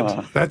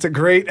good. That's a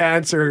great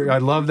answer. I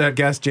love that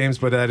guess, James,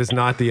 but that is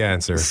not the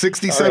answer.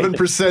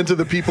 67% of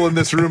the people in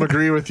this room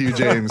agree with you,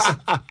 James.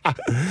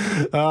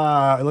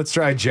 Let's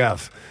try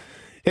Jeff.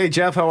 Hey,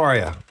 Jeff, how are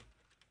you?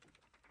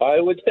 I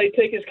would say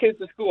take his kids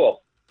to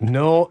school.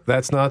 No,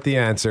 that's not the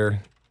answer.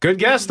 Good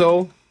guess,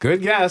 though.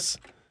 Good guess.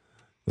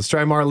 Let's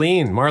try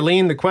Marlene.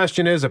 Marlene, the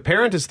question is, a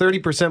parent is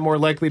 30% more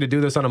likely to do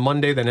this on a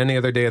Monday than any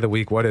other day of the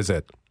week. What is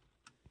it?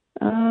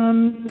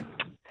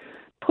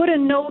 Put a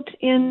note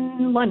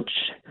in lunch.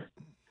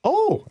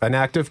 Oh, an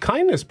act of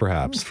kindness,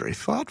 perhaps. That's very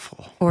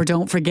thoughtful. Or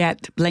don't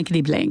forget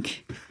blankety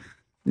blank.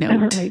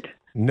 Note. Right.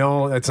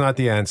 No, that's not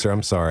the answer.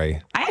 I'm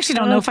sorry. I actually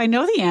don't know if I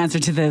know the answer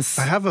to this.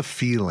 I have a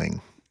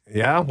feeling.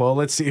 Yeah, well,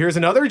 let's see. Here's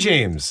another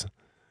James.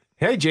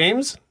 Hey,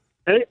 James.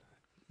 Hey.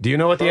 Do you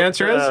know what the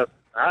answer is?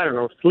 I don't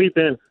know. Sleep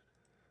in.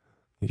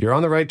 You're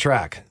on the right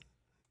track.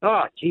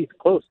 Oh, geez,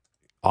 close.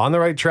 On the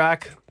right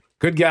track.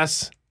 Good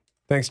guess.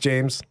 Thanks,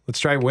 James. Let's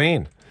try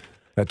Wayne.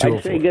 At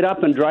I'd say get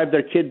up and drive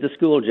their kid to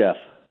school, Jeff.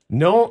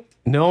 No,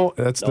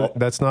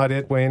 that's not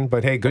it, Wayne.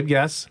 But hey, good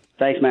guess.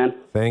 Thanks, man.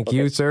 Thank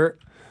you, sir.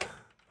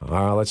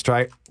 Let's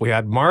try. We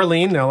had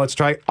Marlene. Now let's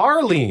try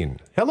Arlene.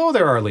 Hello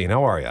there, Arlene.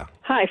 How are you?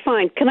 Hi,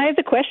 fine. Can I have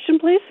the question,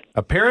 please?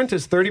 A parent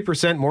is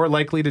 30% more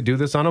likely to do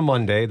this on a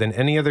Monday than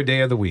any other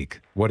day of the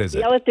week. What is it?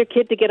 Yell at their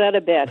kid to get out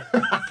of bed.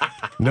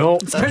 No.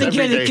 It's pretty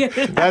good.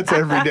 That's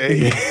every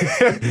day.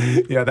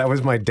 Yeah, that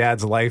was my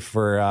dad's life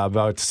for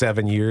about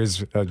 7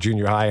 years,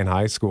 junior high and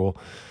high school.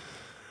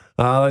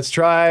 Let's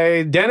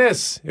try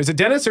Dennis. Is it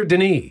Dennis or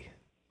Denis?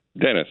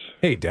 Dennis.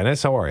 Hey,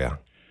 Dennis. How are you?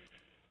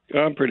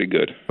 I'm pretty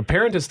good. A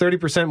parent is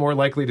 30% more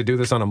likely to do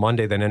this on a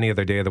Monday than any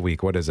other day of the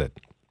week. What is it?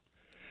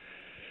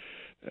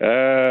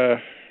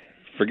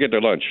 Forget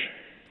their lunch.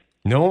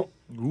 No.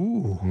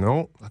 Ooh.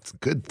 No. That's a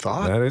good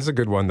thought. That is a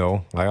good one,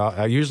 though.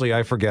 I usually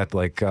forget,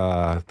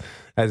 as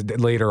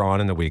later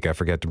on in the week, I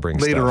forget to bring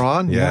stuff. Later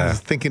on? Yeah. I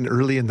was thinking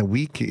early in the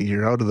week,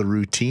 you're out of the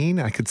routine.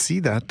 I could see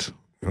that.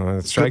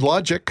 Let's try, good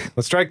logic.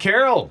 Let's try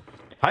Carol.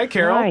 Hi,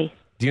 Carol. Hi.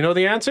 Do you know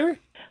the answer?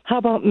 How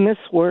about miss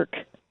work?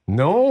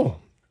 No.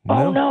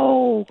 Oh,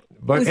 no.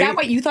 But Was that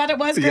what you thought it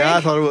was, Greg? Yeah,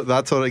 I thought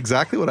that's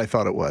exactly what I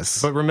thought it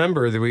was. But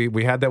remember,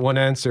 we had that one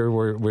answer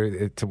where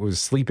it was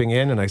sleeping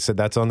in, and I said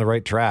that's on the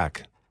right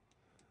track.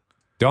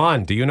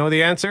 Dawn, do you know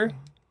the answer?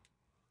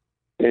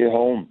 Stay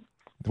home.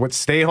 What,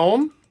 stay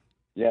home?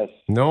 Yes.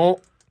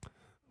 No.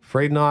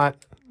 Afraid not.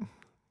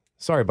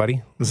 Sorry,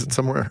 buddy. Is it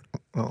somewhere?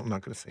 Oh, I'm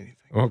not going to say anything.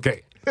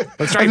 Okay.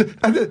 Let's try.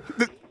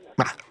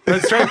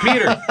 Let's try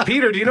Peter.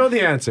 Peter, do you know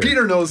the answer?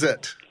 Peter knows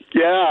it.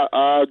 Yeah,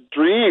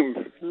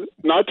 dream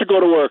not to go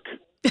to work.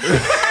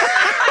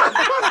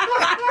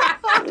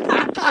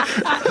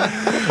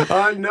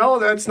 No,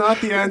 that's not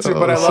the answer,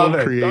 but I love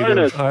it.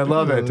 I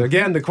love it.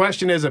 Again, the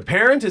question is, a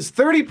parent is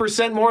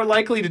 30% more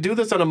likely to do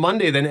this on a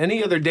Monday than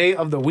any other day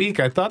of the week.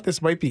 I thought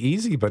this might be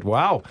easy, but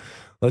wow.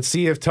 Let's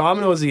see if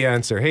Tom knows the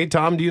answer. Hey,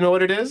 Tom, do you know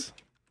what it is?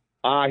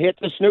 Hit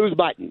the snooze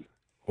button.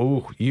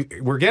 Oh,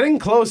 we're getting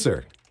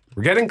closer.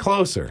 We're getting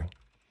closer.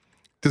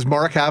 Does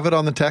Mark have it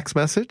on the text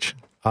message?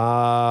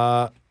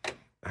 Hang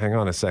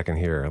on a second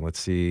here. Let's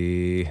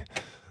see.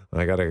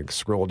 I got to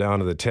scroll down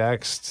to the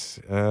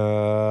text.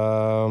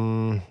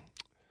 Nope.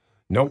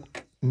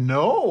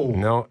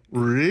 No.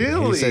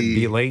 Really? He said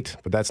be late,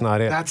 but that's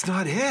not it. That's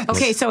not it.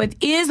 Okay, so it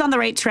is on the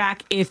right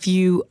track if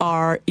you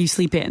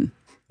sleep in.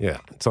 Yeah,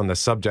 it's on the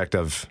subject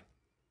of...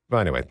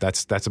 Well, anyway,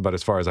 that's about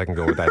as far as I can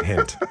go with that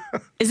hint.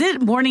 Is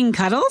it morning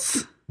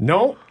cuddles?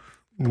 No.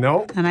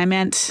 And I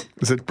meant...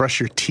 Is it brush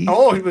your teeth?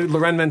 Oh,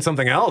 Loren meant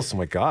something else. Oh,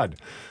 my God.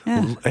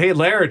 Yeah. Hey,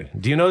 Laird,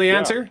 do you know the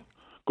answer?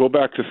 Go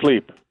back to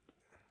sleep.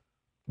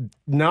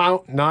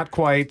 No, not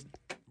quite.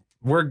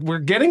 We're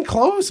getting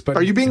close, but...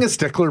 Are you being a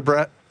stickler,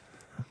 Brett?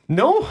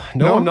 No,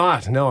 I'm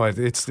not. No,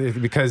 it's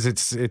because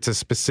it's a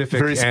specific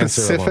Very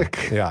answer.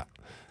 specific. Yeah.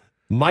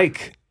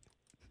 Mike,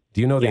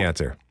 do you know the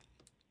answer?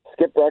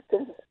 skip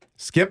breakfast?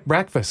 Skip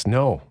breakfast,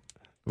 no.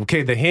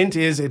 Okay, the hint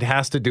is it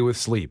has to do with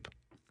sleep.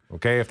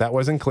 Okay, if that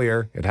wasn't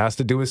clear, it has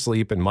to do with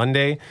sleep. And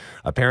Monday,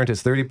 a parent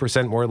is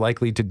 30% more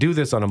likely to do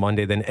this on a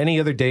Monday than any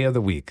other day of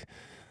the week.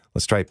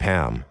 Let's try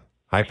Pam.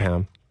 Hi,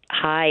 Pam.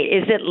 Hi.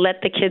 Is it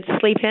let the kids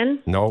sleep in?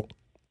 No,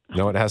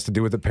 it has to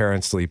do with the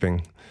parents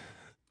sleeping.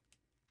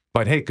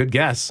 But hey, good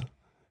guess.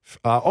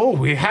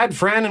 We had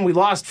Fran and we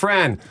lost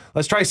Fran.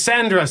 Let's try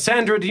Sandra.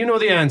 Sandra, do you know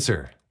the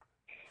answer?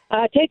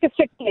 Take a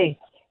sick day.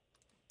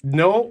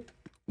 No.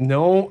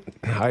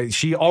 I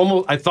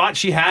thought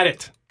she had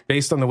it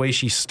based on the way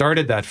she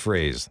started that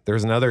phrase.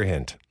 There's another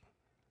hint.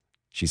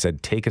 She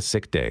said, take a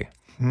sick day.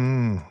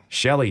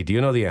 Shelley, do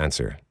you know the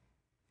answer?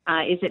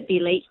 Is it be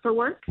late for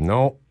work?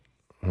 No,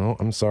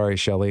 I'm sorry,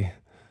 Shelley.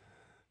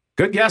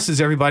 Good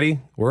guesses, everybody.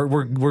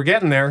 We're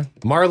getting there.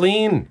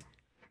 Marlene.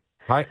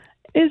 Hi.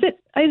 Is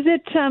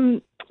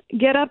it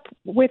get up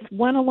with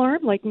one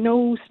alarm, like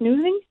no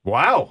snoozing?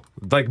 Wow.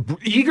 Like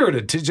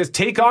eager to just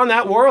take on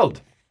that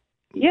world.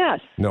 Yes.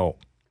 No.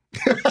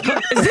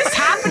 Is this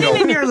happening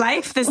in your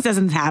life? This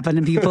doesn't happen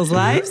in people's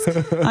lives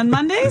on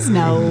Mondays?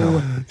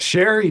 No.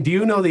 Sherry, do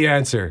you know the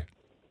answer?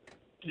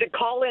 Did it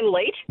call in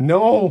late?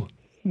 No,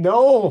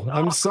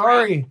 I'm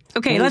sorry.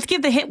 Okay, let's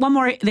give the hint one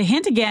more. The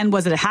hint again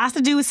was that it has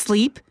to do with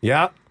sleep.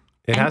 Yeah,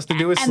 it has to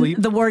do with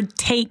sleep. The word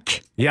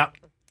take. Yeah.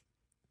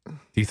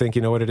 Do you think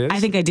you know what it is? I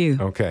think I do.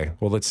 Okay,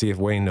 well, let's see if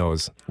Wayne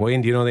knows.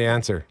 Wayne, do you know the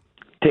answer?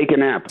 Take a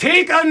nap.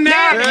 Take a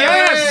nap,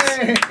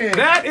 yes!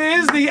 That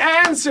is the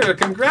answer.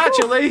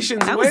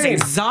 Congratulations, That Wayne. was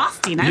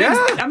exhausting. Yeah.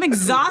 I'm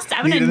exhausted.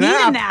 I'm going to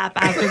need a nap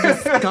after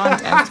this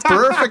contest.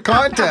 Perfect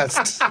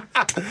contest.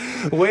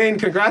 Wayne,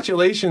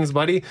 congratulations,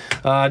 buddy.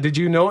 Did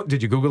you know it?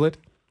 Did you Google it?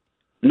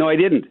 No, I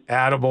didn't.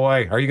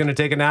 Attaboy. Are you going to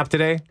take a nap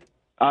today?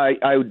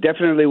 I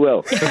definitely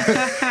will.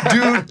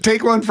 Dude,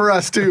 take one for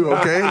us too,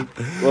 okay?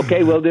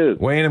 Okay, will do.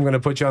 Wayne, I'm going to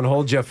put you on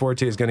hold. Jeff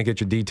Forte is going to get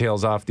your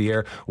details off the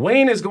air.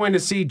 Wayne is going to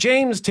see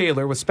James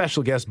Taylor with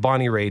special guest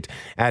Bonnie Raitt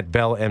at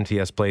Bell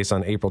MTS Place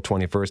on April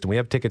 21st. And we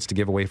have tickets to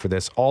give away for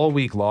this all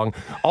week long.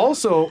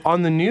 Also,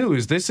 on the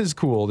news, this is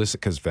cool. This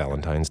because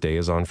Valentine's Day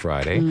is on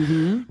Friday.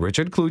 Mm-hmm.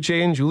 Richard Kluche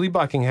and Julie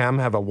Buckingham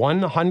have a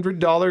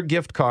 $100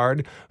 gift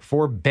card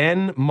for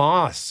Ben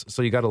Moss.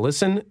 So you got to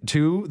listen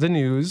to the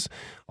news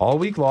all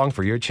week long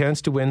for your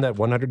chance to win that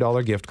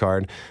 $100 gift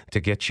card to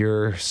get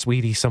your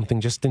sweetie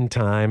something just in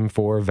time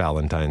for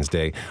Valentine's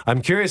Day.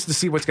 I'm curious to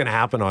see what's going to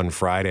happen on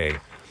Friday.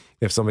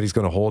 If somebody's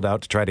going to hold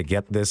out to try to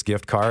get this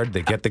gift card,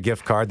 they get the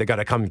gift card, they got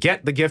to come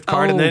get the gift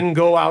card and then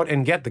go out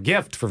and get the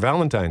gift for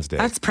Valentine's Day.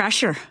 That's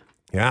pressure.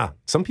 Yeah.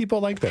 Some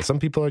people like that. Some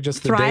people are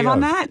just thrive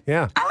on that.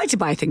 Yeah. I like to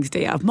buy things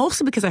day of,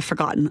 mostly because I've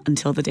forgotten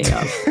until the day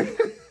of.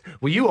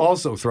 Well, you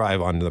also thrive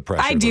on the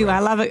pressure. I do. I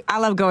love it. I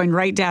love going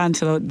right down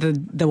to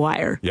the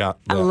wire. Yeah.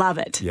 I love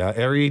it.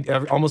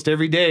 Yeah. Almost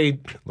every day,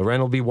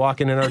 Loren will be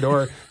walking in our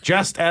door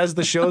just as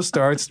the show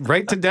starts,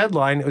 right to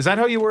deadline. Is that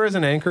how you were as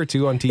an anchor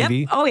too on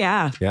TV? Yep. Oh,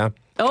 yeah. Yeah.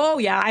 Oh,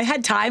 yeah. I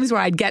had times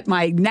where I'd get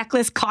my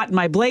necklace caught in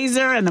my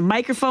blazer and the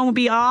microphone would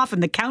be off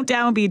and the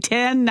countdown would be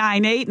 10,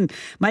 9, 8 and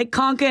Mike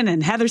Conkin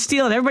and Heather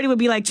Steele and everybody would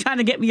be like trying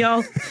to get me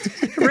all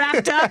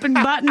wrapped up and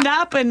buttoned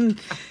up and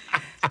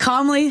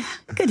calmly,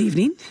 good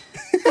evening.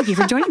 Thank you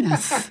for joining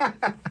us.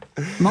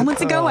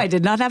 Moments ago, I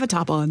did not have a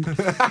top on.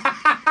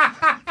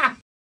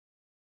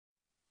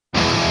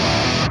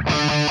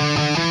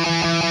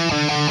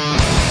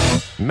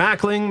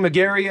 Mackling,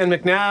 Megarry, and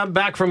McNabb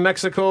back from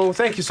Mexico.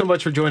 Thank you so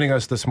much for joining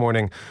us this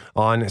morning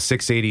on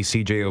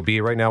 680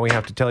 CJOB. Right now, we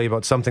have to tell you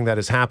about something that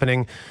is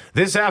happening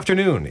this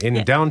afternoon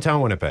in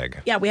downtown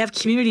Winnipeg. Yeah, we have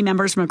community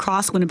members from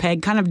across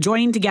Winnipeg kind of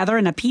joining together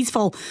in a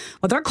peaceful,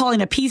 what they're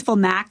calling a peaceful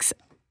mass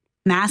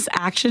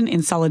action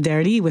in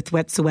solidarity with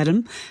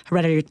Wet'suwet'en,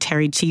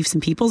 hereditary chiefs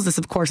and peoples. This,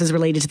 of course, is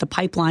related to the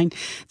pipeline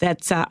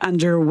that's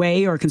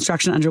underway or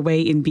construction underway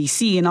in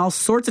BC, and all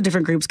sorts of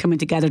different groups coming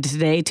together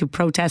today to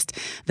protest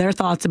their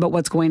thoughts about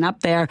what's going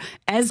up there.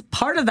 As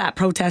part of that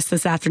protest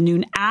this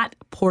afternoon at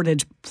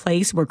Portage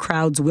Place, where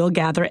crowds will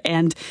gather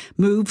and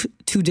move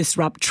to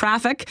disrupt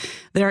traffic,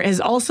 there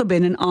has also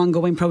been an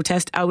ongoing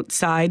protest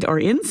outside, or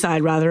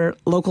inside rather,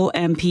 local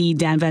MP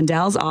Dan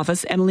Vandal's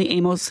office. Emily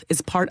Amos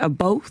is part of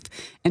both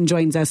and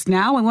joins us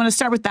now. I want to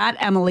start with that.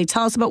 Emily,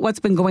 tell us about what's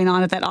been going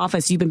on at that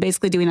office. You've been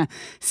basically doing a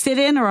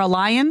sit-in or a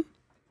lie-in?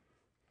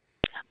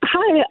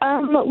 Hi.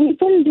 We've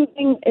been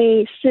doing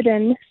a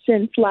sit-in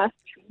since last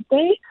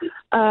Tuesday.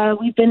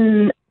 We've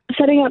been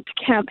setting up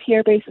camp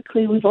here,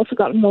 basically. We've also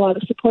gotten a lot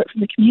of support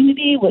from the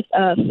community with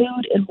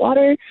food and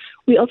water.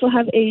 We also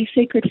have a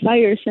sacred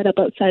fire set up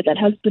outside that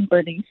has been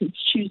burning since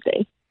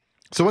Tuesday.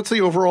 So what's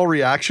the overall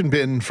reaction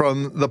been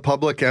from the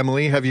public,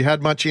 Emily? Have you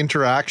had much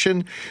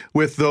interaction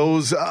with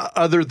those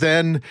other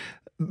than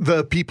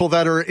the people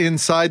that are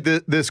inside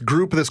this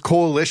group, this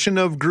coalition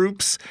of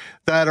groups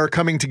that are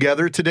coming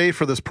together today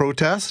for this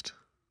protest?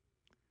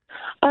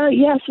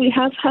 Yes, we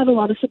have had a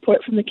lot of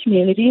support from the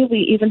community. We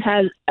even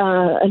had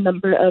a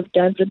number of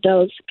Dan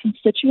Vandal's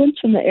constituents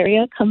from the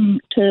area come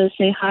to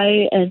say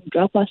hi and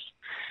drop us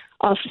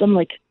off some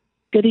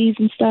goodies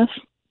and stuff.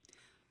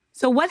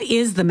 So what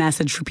is the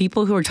message for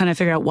people who are trying to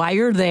figure out why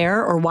you're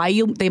there or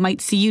why they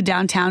might see you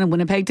downtown in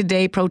Winnipeg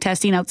today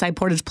protesting outside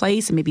Portage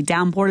Place and maybe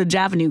down Portage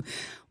Avenue?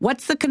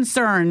 What's the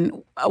concern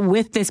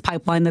with this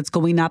pipeline that's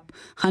going up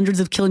hundreds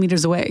of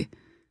kilometers away?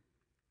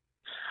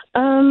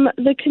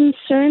 The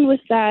concern with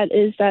that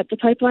is that the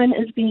pipeline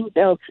is being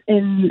built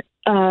in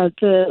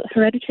the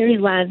hereditary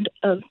land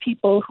of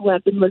people who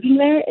have been living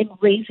there and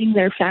raising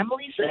their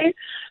families there.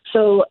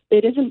 So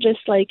it isn't just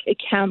like a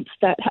camp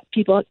that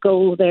people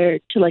go there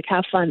to like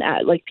have fun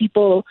at. Like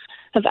people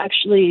have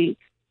actually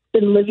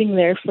been living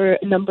there for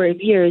a number of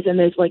years, and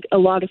there's like a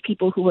lot of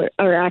people who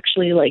are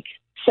actually like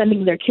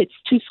sending their kids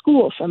to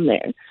school from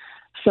there.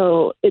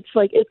 So it's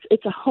like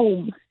it's a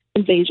home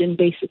invasion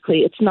basically.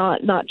 It's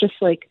not just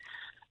like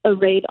a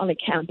raid on a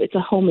camp. It's a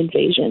home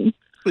invasion.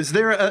 Has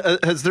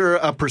there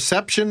a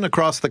perception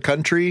across the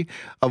country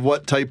of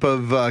what type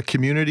of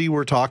community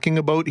we're talking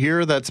about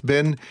here that's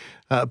been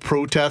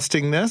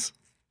protesting this?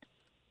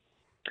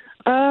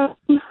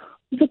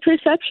 The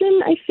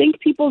perception, I think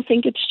people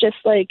think it's just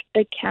like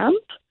a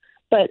camp,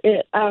 but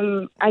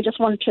I just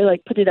wanted to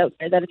like put it out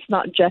there that it's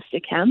not just a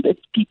camp; it's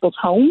people's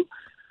home.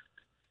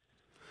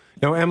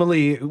 Now,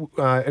 Emily,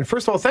 and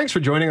first of all, thanks for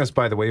joining us,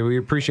 by the way. We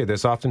appreciate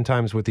this.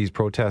 Oftentimes with these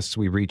protests,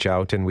 we reach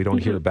out and we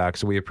don't hear back,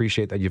 so we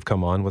appreciate that you've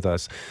come on with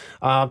us.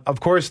 Of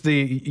course,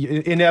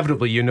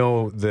 inevitably,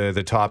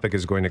 the topic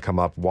is going to come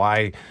up.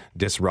 Why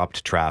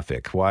disrupt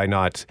traffic? Why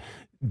not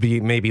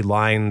maybe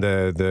line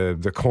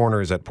the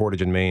corners at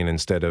Portage and Main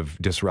instead of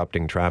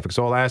disrupting traffic?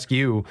 So I'll ask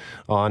you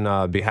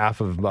on behalf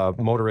of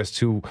motorists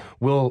who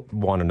will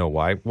want to know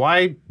why.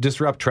 Why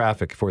disrupt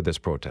traffic for this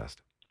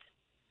protest?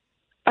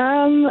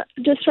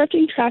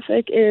 Disrupting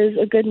traffic is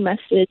a good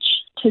message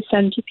to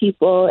send to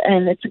people,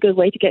 and it's a good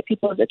way to get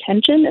people's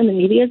attention and the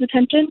media's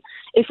attention.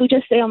 If we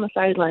just stay on the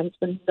sidelines,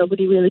 then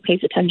nobody really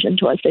pays attention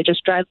to us. They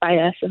just drive by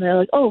us and they're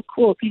like, oh,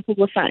 cool, people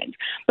with signs.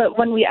 But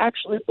when we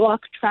actually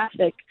block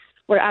traffic,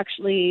 we're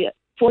actually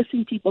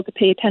forcing people to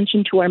pay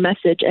attention to our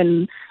message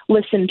and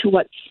listen to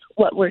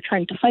what we're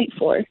trying to fight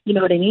for. You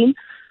know what I mean?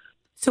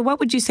 So what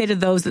would you say to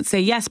those that say,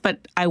 yes,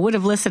 but I would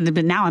have listened,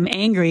 but now I'm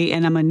angry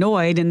and I'm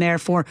annoyed and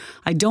therefore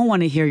I don't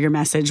want to hear your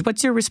message?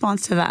 What's your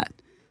response to that?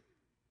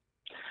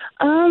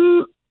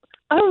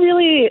 I don't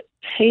really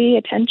pay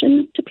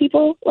attention to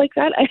people like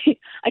that.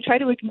 I try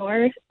to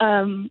ignore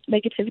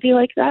negativity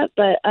like that,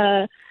 but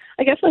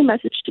I guess my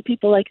message to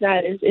people like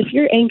that is if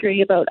you're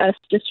angry about us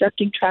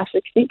disrupting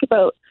traffic, think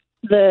about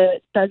the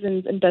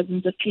dozens and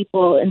dozens of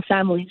people and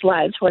families'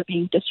 lives who are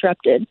being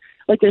disrupted.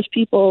 Like there's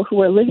people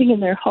who are living in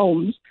their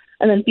homes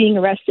and then being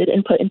arrested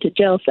and put into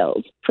jail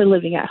cells for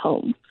living at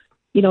home.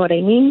 You know what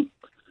I mean?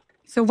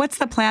 So what's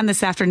the plan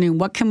this afternoon?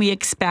 What can we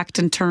expect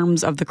in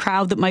terms of the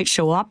crowd that might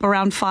show up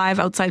around 5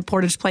 outside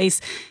Portage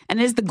Place?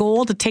 And is the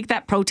goal to take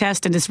that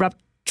protest and disrupt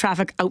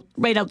traffic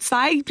right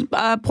outside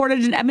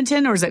Portage and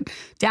Edmonton, or is it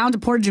down to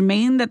Portage and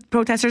Main that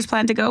protesters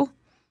plan to go?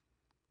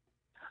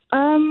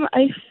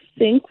 I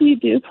think we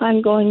do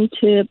plan going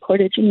to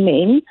Portage and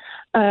Main.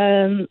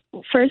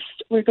 First,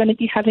 we're going to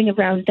be having a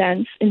round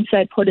dance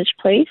inside Portage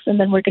Place, and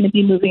then we're going to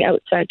be moving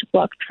outside to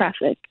block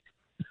traffic.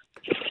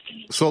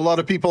 So a lot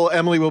of people,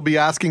 Emily, will be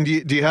asking,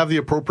 do you have the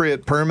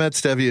appropriate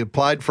permits? Have you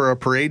applied for a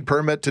parade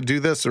permit to do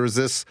this, or is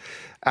this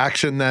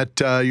action that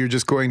you're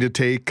just going to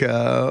take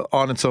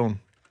on its own?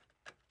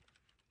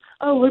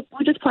 Oh,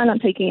 we just plan on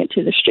taking it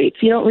to the streets.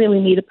 You don't really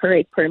need a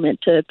parade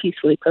permit to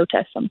peacefully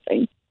protest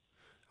something.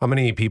 How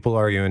many people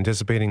are you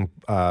anticipating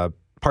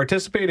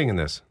participating in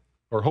this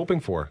or hoping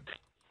for?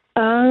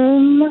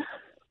 I'm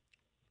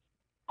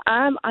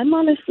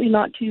honestly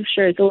not too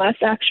sure. The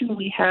last action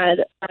we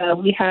had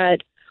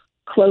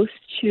close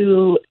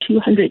to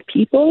 200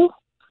 people,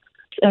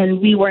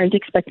 and we weren't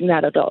expecting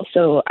that at all.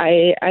 So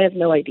I have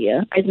no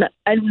idea. I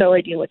have no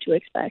idea what to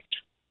expect.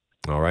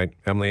 All right.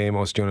 Emily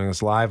Amos joining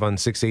us live on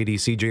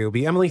 680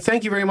 CJOB. Emily,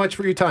 thank you very much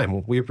for your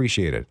time. We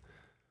appreciate it.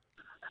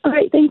 All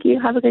right. Thank you.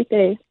 Have a great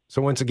day.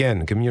 So once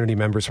again, community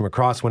members from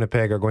across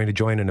Winnipeg are going to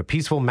join in a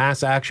peaceful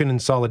mass action in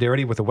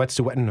solidarity with the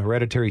Wet'suwet'en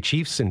hereditary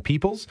chiefs and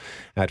peoples.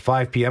 At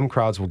 5 p.m.,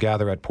 crowds will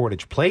gather at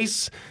Portage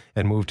Place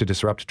and move to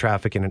disrupt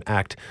traffic in an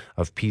act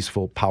of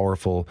peaceful,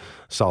 powerful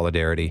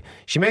solidarity.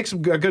 She makes a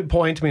good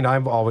point. I mean,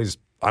 I'm always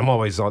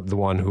the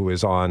one who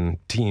is on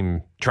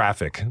team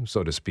traffic,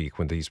 so to speak,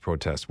 when these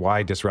protests.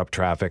 Why disrupt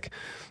traffic?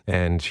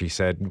 And she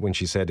said,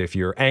 if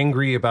you're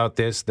angry about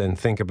this, then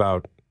think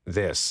about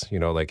this.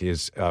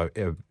 Is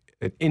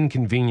an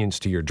inconvenience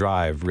to your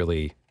drive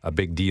really a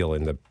big deal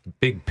in the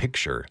big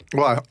picture?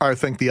 Well, I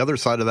think the other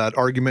side of that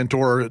argument,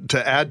 or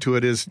to add to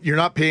it, is you're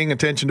not paying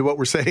attention to what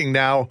we're saying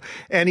now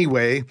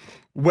anyway.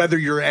 Whether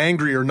you're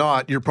angry or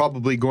not, you're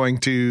probably going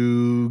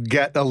to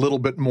get a little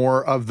bit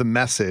more of the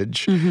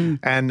message. Mm-hmm.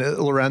 And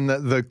Loren,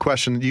 the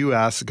question that you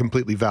asked is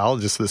completely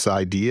valid. Just this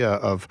idea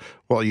of,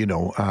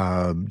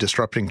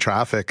 disrupting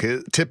traffic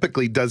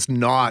typically does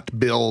not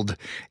build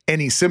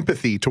any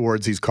sympathy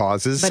towards these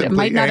causes. But it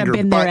might not have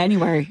been there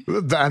anyway.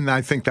 And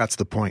I think that's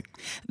the point.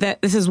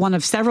 That this is one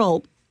of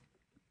several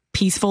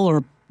peaceful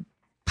or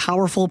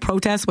powerful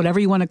protest, whatever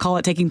you want to call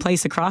it, taking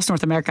place across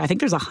North America. I think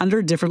there's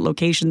 100 different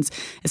locations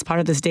as part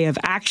of this day of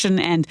action.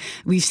 And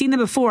we've seen them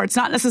before. It's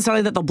not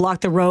necessarily that they'll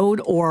block the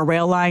road or a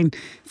rail line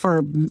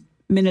for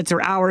minutes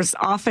or hours.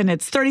 Often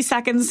it's 30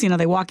 seconds.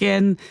 They walk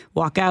in,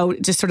 walk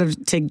out, just sort of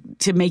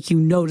to make you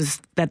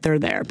notice that they're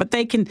there. But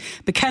they can,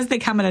 because they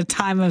come at a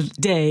time of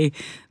day,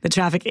 the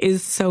traffic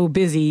is so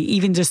busy,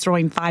 even just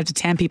throwing 5 to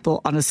 10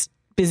 people on a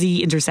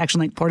busy intersection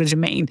like Portage and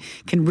Main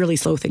can really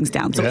slow things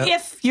down. So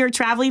if you're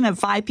traveling at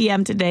 5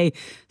 p.m. today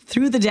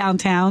through the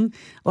downtown,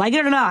 like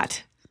it or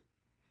not,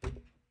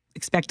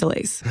 expect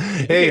delays.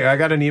 Hey, I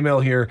got an email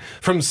here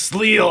from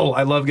Sleal.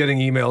 I love getting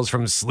emails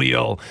from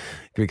Sleal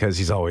because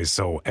he's always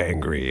so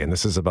angry. And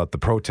this is about the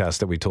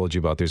protest that we told you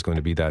about. There's going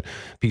to be that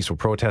peaceful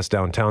protest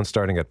downtown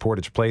starting at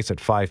Portage Place at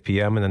 5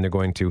 p.m. and then they're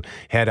going to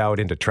head out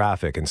into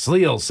traffic. And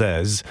Sleal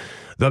says,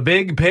 the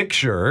big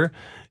picture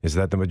is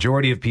that the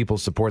majority of people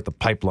support the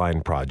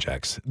pipeline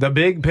projects. The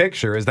big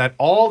picture is that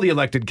all the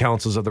elected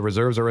councils of the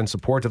reserves are in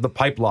support of the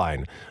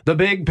pipeline. The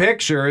big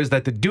picture is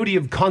that the duty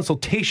of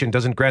consultation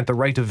doesn't grant the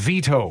right of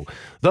veto.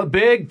 The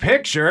big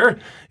picture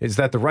is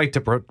that the right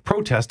to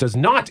protest does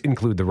not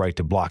include the right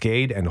to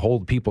blockade and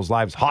hold people's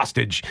lives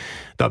hostage.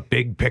 The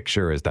big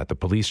picture is that the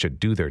police should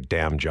do their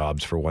damn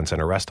jobs for once and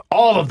arrest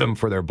all of them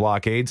for their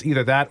blockades.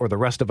 Either that or the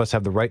rest of us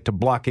have the right to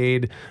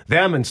blockade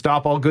them and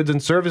stop all goods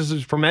and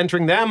services from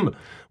entering them.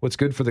 What's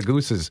good for the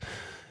goose is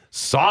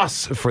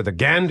sauce for the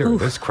gander. Ooh.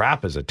 This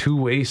crap is a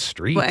two-way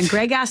street. Well, and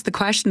Greg asked the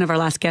question of our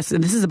last guest,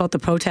 and this is about the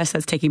protest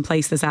that's taking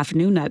place this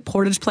afternoon at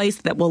Portage Place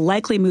that will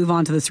likely move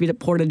on to the street at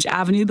Portage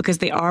Avenue because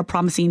they are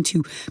promising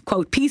to,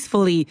 quote,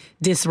 peacefully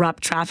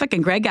disrupt traffic.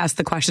 And Greg asked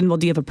the question, well,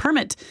 do you have a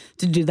permit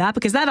to do that?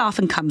 Because that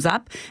often comes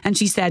up. And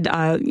she said,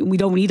 we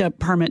don't need a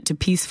permit to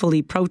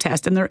peacefully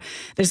protest. And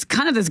there's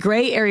kind of this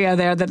gray area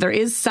there that there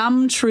is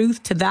some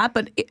truth to that.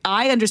 But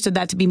I understood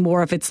that to be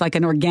more if it's like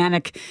an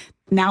organic,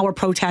 now we're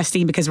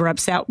protesting because we're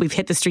upset. We've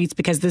hit the streets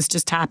because this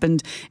just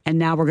happened. And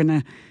now we're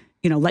going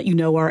to, let you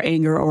know our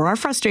anger or our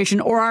frustration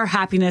or our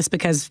happiness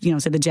because,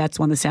 say the Jets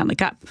won the Stanley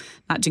Cup.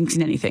 Not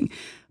jinxing anything.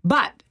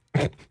 But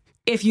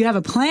if you have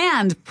a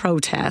planned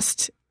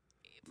protest,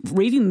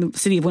 reading the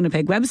City of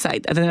Winnipeg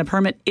website, then a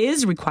permit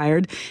is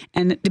required.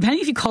 And depending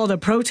if you call it a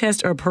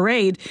protest or a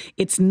parade,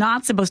 it's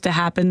not supposed to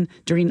happen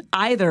during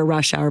either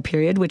rush hour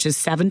period, which is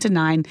 7 to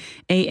 9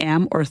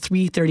 a.m. or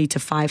 3:30 to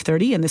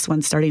 5:30. And this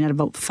one's starting at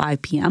about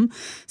 5 p.m.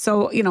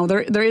 So,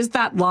 there is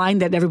that line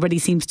that everybody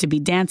seems to be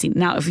dancing.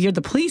 Now, if you're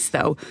the police,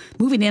 though,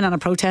 moving in on a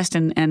protest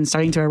and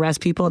starting to arrest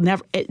people,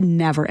 it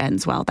never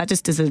ends well. That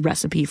just is a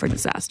recipe for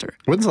disaster.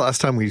 When's the last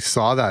time we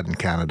saw that in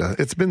Canada?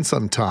 It's been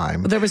some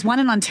time. Well, there was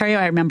one in Ontario,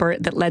 I remember,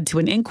 that led to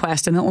an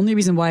inquest. And the only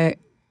reason why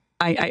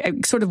I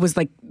sort of was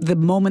like the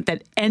moment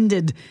that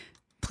ended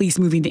police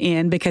moving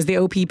in, because the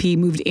OPP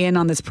moved in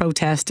on this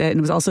protest, and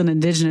it was also an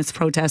Indigenous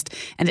protest,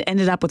 and it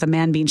ended up with a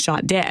man being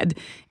shot dead.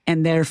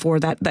 And therefore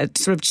that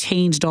sort of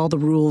changed all the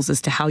rules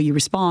as to how you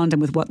respond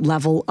and with what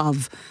level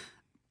of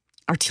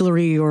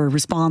artillery or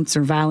response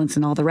or violence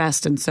and all the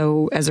rest. And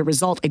so as a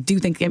result, I do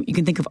think you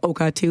can think of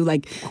Oka too.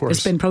 Like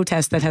there's been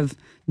protests that have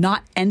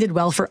not ended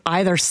well for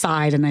either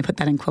side. And I put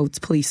that in quotes,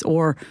 police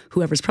or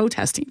whoever's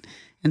protesting.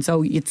 And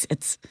so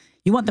it's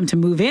you want them to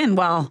move in.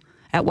 Well,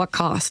 at what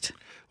cost?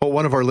 Well,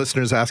 one of our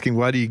listeners asking,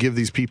 why do you give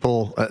these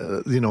people,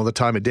 the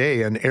time of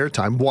day and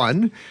airtime?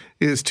 One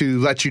is to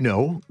let you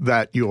know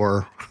that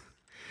your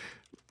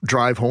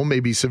drive home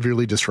may be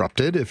severely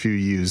disrupted if you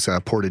use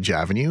Portage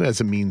Avenue as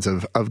a means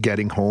of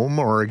getting home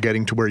or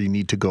getting to where you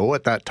need to go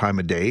at that time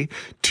of day.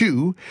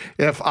 Two,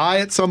 if I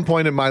at some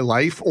point in my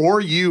life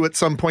or you at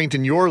some point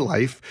in your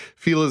life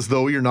feel as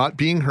though you're not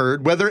being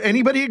heard, whether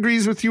anybody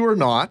agrees with you or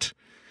not,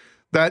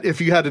 that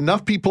if you had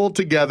enough people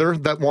together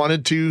that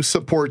wanted to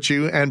support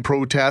you and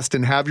protest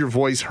and have your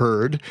voice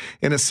heard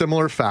in a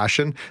similar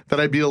fashion, that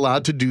I'd be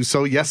allowed to do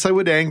so. Yes, I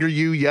would anger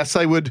you. Yes,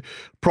 I would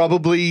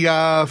probably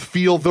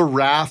feel the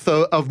wrath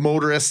of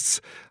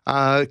motorists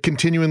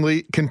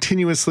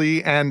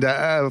continuously and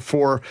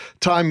for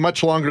time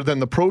much longer than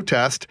the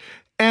protest.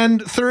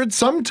 And third,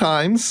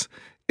 sometimes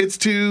it's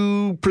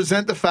to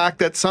present the fact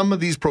that some of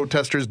these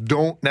protesters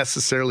don't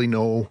necessarily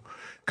know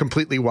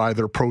completely why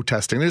they're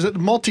protesting. There's a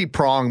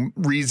multi-pronged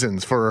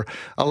reasons for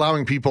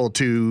allowing people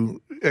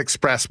to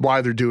express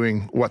why they're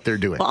doing what they're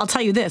doing. Well, I'll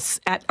tell you this,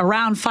 at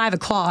around 5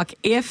 o'clock,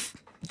 if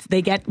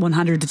they get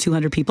 100 to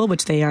 200 people,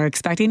 which they are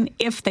expecting,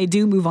 if they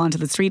do move onto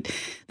the street,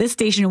 this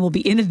station will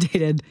be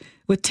inundated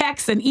with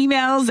texts and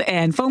emails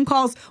and phone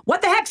calls.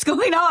 What the heck's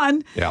going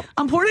on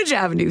on Portage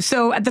Avenue?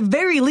 So at the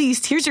very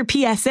least, here's your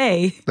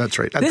PSA. That's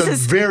right. This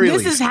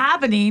is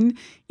happening.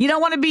 You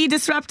don't want to be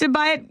disrupted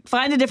by it?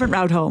 Find a different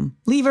route home.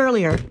 Leave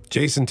earlier.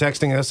 Jason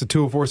texting us at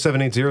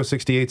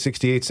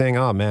 204-780-6868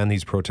 saying, man,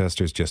 these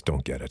protesters just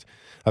don't get it.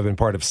 I've been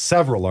part of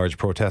several large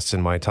protests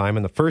in my time,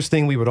 and the first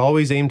thing we would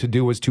always aim to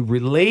do was to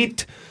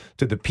relate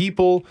to the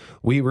people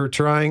we were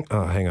trying...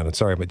 hang on,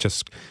 sorry, but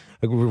just...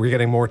 We're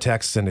getting more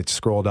texts and it's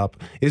scrolled up,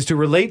 is to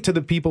relate to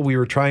the people we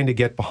were trying to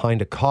get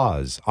behind a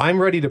cause.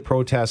 I'm ready to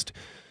protest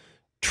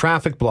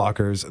Traffic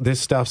blockers, this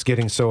stuff's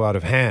getting so out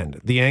of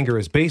hand. The anger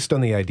is based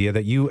on the idea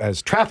that you,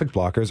 as traffic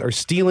blockers, are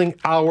stealing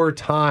our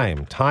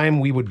time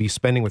we would be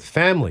spending with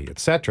family,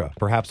 etc.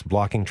 Perhaps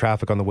blocking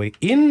traffic on the way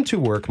into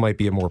work might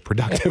be a more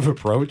productive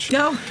approach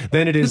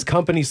than it is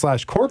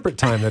company/corporate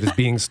time that is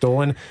being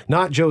stolen,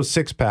 not Joe's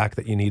six-pack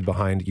that you need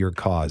behind your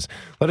cause.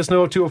 Let us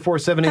know,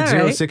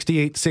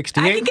 204-780-6868.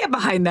 I can get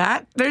behind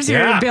that. There's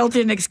your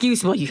built-in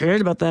excuse. Well, you heard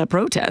about the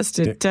protest.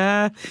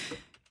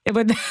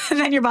 But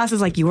then your boss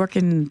is like, you work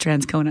in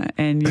Transcona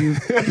and you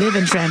live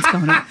in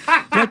Transcona.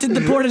 What did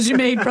the Port of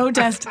Jamaica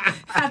protest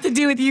have to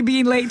do with you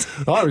being late?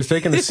 Oh, I was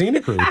taking the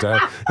scenic route.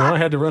 I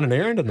had to run an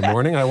errand in the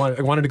morning. I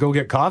wanted to go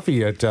get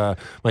coffee at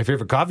my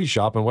favorite coffee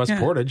shop in West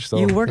Portage. So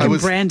you work in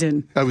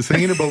Brandon. I was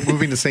thinking about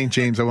moving to St.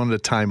 James. I wanted a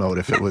timeout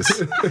if it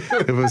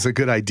was a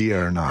good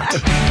idea or not.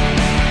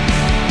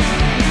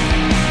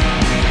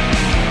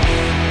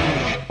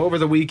 Over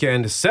the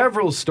weekend,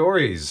 several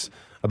stories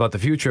about the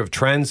future of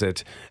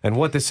transit and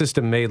what the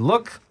system may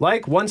look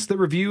like once the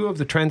review of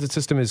the transit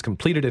system is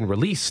completed and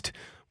released.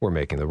 We're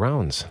making the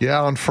rounds. Yeah,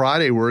 on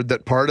Friday, word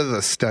that part of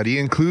the study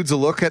includes a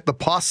look at the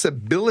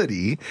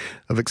possibility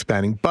of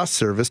expanding bus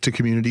service to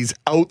communities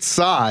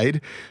outside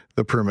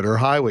the perimeter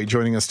highway.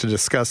 Joining us to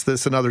discuss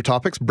this and other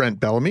topics, Brent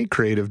Bellamy,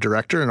 creative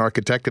director and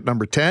architect at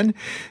Number 10.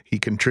 He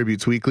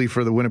contributes weekly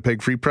for the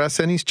Winnipeg Free Press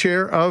and he's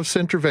chair of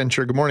Centre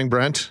Venture. Good morning,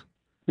 Brent.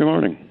 Good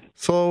morning.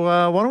 So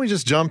why don't we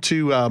just jump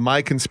to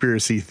my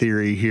conspiracy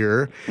theory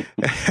here.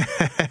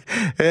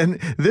 And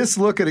this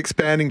look at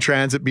expanding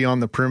transit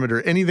beyond the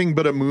perimeter, anything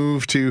but a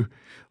move to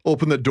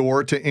open the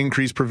door to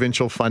increase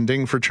provincial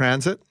funding for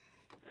transit?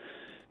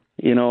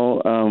 You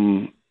know,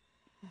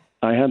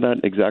 I had that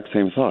exact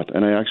same thought.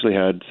 And I actually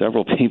had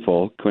several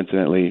people,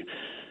 coincidentally,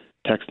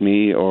 text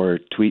me or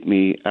tweet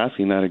me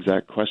asking that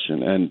exact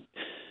question. And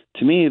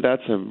to me,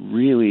 that's a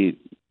really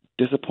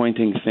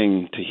disappointing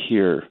thing to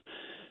hear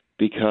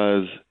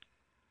because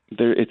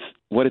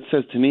what it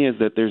says to me is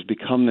that there's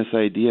become this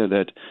idea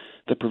that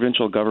the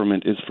provincial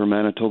government is for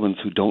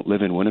Manitobans who don't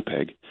live in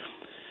Winnipeg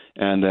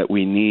and that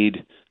we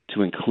need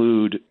to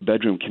include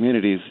bedroom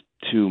communities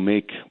to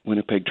make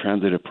Winnipeg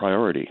transit a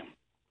priority.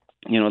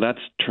 You know, that's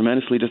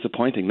tremendously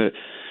disappointing.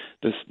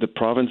 The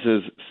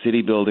province's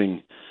city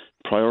building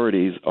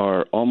priorities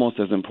are almost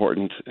as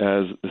important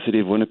as the City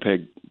of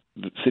Winnipeg,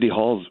 the City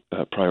Hall's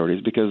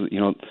priorities because,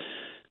 you know,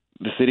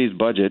 the city's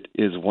budget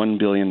is $1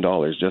 billion,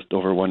 just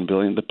over $1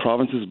 billion. The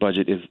province's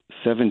budget is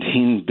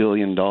 $17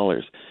 billion.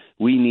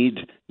 We need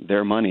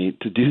their money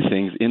to do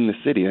things in the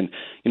city. And,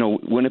 you know,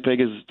 Winnipeg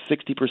is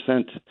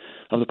 60%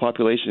 of the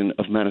population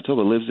of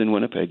Manitoba lives in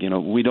Winnipeg. You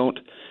know,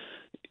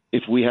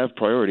 if we have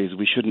priorities,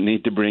 we shouldn't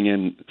need to bring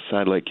in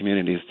satellite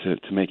communities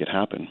to make it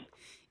happen.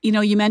 You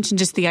know, you mentioned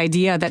just the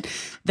idea that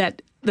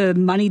the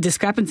money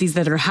discrepancies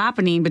that are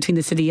happening between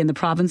the city and the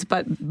province,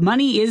 but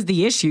money is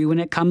the issue when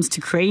it comes to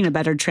creating a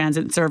better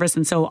transit service.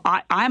 And so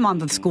I'm on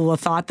the school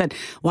of thought that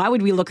why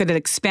would we look at it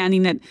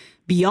expanding it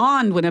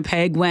beyond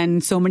Winnipeg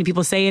when so many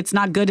people say it's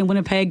not good in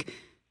Winnipeg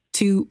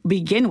to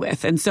begin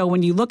with? And so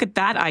when you look at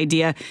that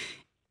idea,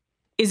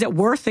 is it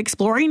worth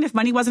exploring if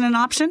money wasn't an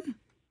option?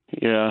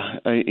 Yeah,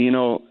 I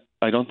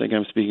don't think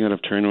I'm speaking out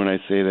of turn when I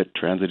say that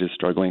transit is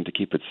struggling to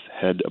keep its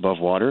head above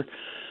water.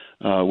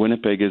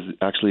 Winnipeg is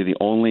actually the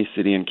only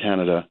city in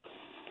Canada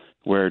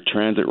where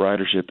transit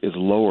ridership is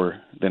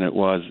lower than it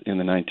was in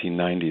the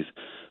 1990s.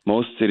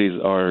 Most cities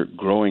are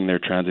growing their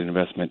transit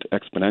investment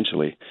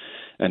exponentially,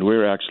 and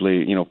we're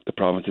actually, you know, the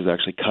province is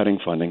actually cutting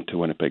funding to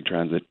Winnipeg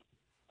Transit.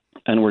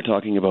 And we're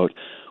talking about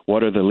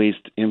what are the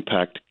least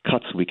impact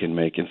cuts we can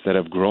make instead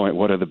of growing,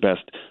 what are the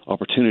best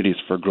opportunities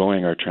for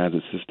growing our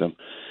transit system.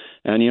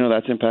 And, you know,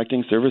 that's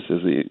impacting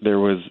services.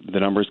 The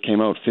numbers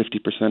came out,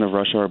 50% of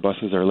rush hour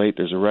buses are late.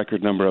 There's a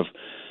record number of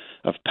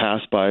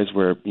pass-bys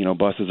where, you know,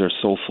 buses are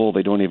so full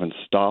they don't even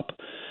stop.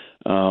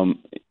 And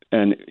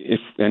if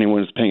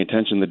anyone is paying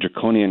attention, the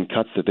draconian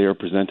cuts that they are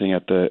presenting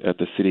at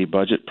the city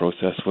budget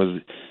process was,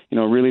 you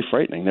know, really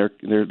frightening.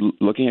 They're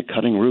looking at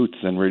cutting routes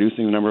and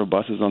reducing the number of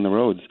buses on the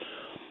roads.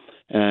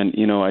 And,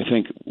 you know, I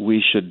think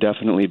we should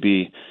definitely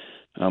be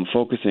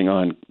focusing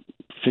on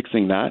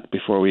fixing that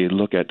before we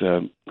look at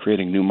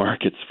creating new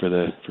markets for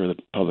the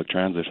public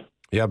transit.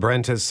 Yeah,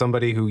 Brent, as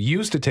somebody who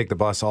used to take the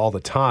bus all the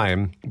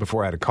time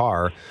before I had a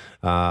car,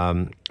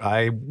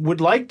 I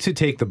would like to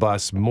take the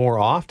bus more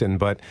often,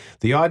 but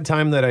the odd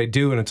time that I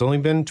do, and it's only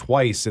been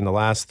twice in the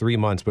last 3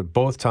 months, but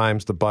both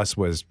times the bus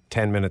was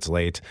 10 minutes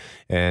late.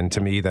 And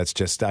to me, that's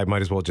just, I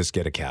might as well just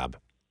get a cab.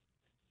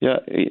 Yeah,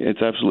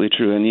 it's absolutely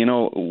true. And, you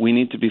know, we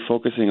need to be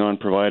focusing on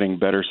providing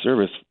better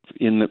service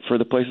for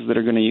the places that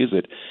are going to use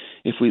it.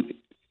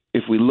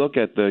 If we look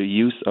at the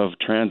use of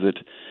transit,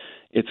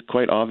 it's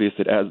quite obvious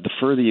that as the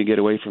further you get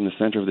away from the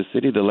center of the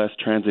city, the less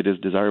transit is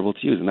desirable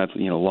to use. And that's,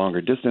 you know, longer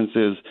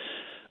distances,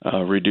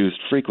 reduced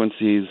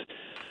frequencies.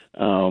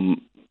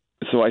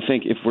 So I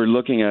think if we're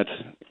looking at,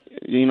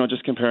 you know,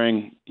 just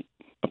comparing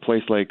a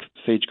place like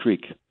Sage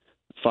Creek,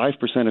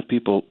 5% of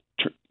people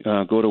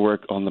go to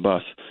work on the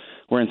bus.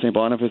 Where in St.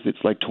 Boniface, it's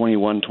like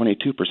 21,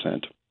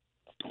 22%.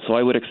 So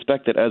I would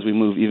expect that as we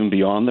move even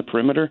beyond the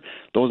perimeter,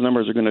 those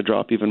numbers are going to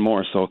drop even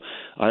more. So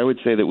I would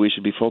say that we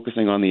should be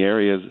focusing on the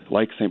areas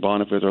like St.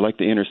 Boniface or like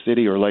the inner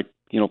city or like,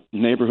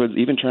 neighborhoods,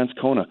 even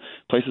Transcona,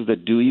 places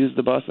that do use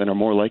the bus and are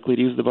more likely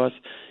to use the bus.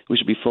 We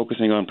should be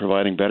focusing on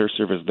providing better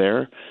service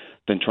there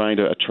than trying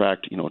to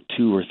attract,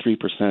 2 or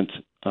 3%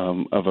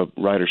 of a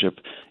ridership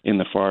in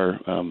the far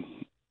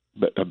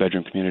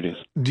bedroom communities.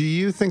 Do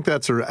you think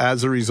that's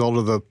as a result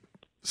of the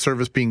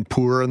service being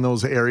poor in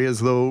those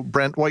areas, though,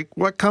 Brent?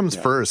 What comes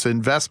first?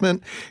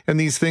 Investment in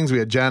these things? We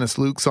had Janice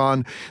Lukes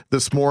on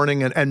this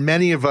morning, and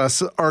many of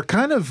us are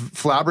kind of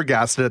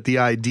flabbergasted at the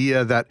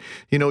idea that,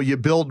 you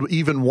build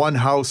even one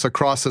house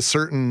across a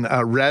certain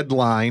red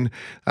line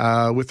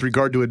with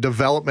regard to a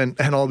development,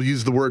 and I'll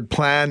use the word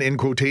plan in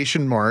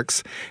quotation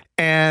marks,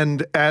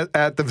 and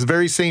at the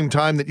very same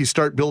time that you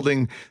start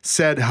building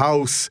said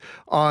house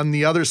on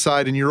the other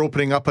side and you're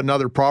opening up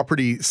another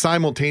property,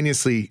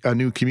 simultaneously a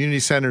new community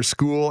center,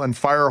 school, and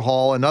fire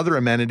hall and other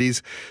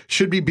amenities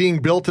should be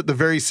being built at the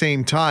very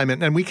same time.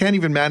 And we can't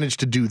even manage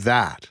to do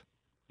that.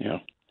 Yeah,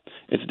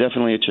 it's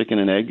definitely a chicken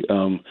and egg.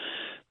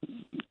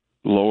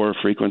 Lower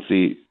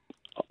frequency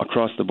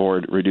across the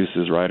board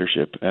reduces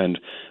ridership. And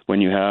when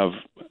you have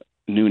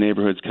new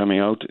neighborhoods coming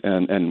out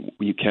and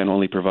you can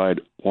only provide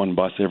one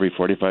bus every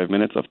 45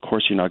 minutes, of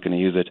course you're not going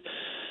to use it.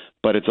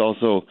 But it's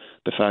also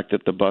the fact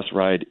that the bus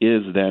ride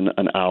is then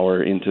an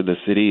hour into the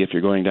city if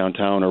you're going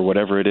downtown or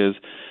whatever it is,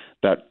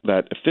 that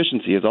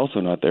efficiency is also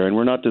not there. And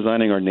we're not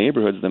designing our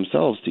neighborhoods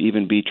themselves to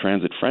even be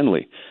transit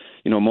friendly.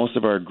 Most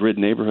of our grid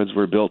neighborhoods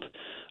were built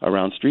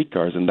around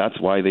streetcars, and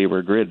that's why they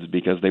were grids,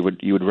 because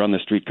you would run the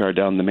streetcar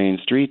down the main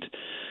street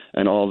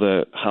and all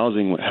the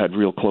housing had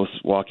real close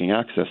walking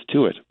access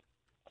to it.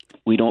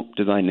 We don't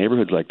design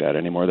neighborhoods like that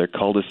anymore. They're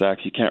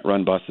cul-de-sacs. You can't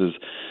run buses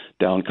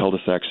down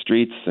cul-de-sac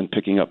streets and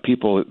picking up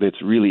people.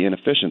 It's really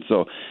inefficient.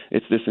 So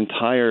it's this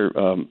entire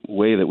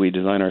way that we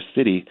design our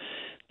city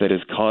that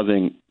is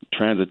causing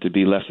transit to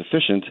be less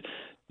efficient.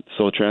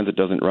 So transit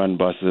doesn't run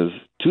buses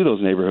to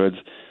those neighborhoods.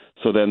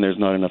 So then there's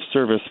not enough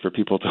service for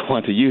people to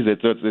want to use it.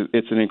 So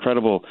it's an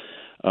incredible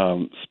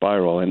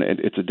spiral, and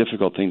it's a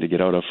difficult thing to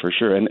get out of for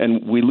sure.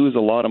 And we lose a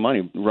lot of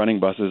money running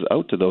buses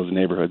out to those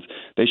neighborhoods.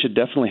 They should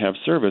definitely have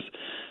service.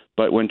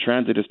 But when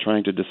transit is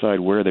trying to decide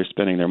where they're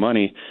spending their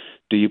money,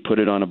 do you put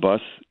it on a bus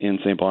in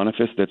St.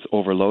 Boniface that's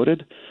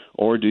overloaded,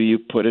 or do you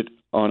put it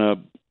on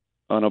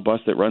a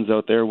bus that runs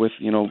out there with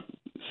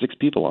 6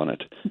 people on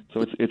it?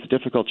 So it's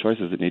difficult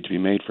choices that need to be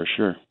made for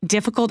sure.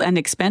 Difficult and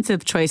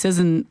expensive choices,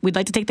 and we'd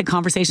like to take the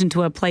conversation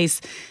to a place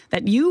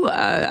that you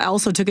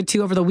also took it to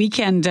over the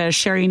weekend,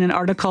 sharing an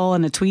article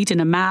and a tweet and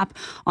a map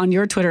on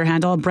your Twitter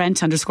handle,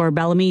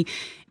 Brent_Bellamy.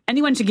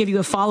 Anyone should give you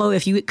a follow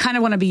if you kind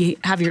of want to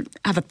have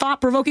a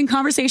thought-provoking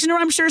conversation, or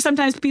I'm sure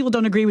sometimes people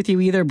don't agree with you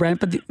either, Brent,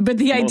 but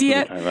the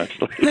idea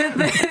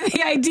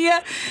the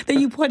idea that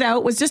you put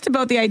out was just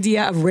about the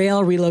idea of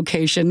rail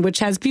relocation, which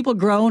has people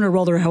groan or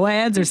roll their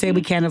heads or say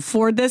we can't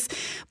afford this.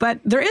 But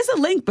there is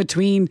a link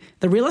between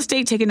the real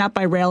estate taken up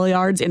by rail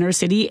yards in our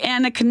city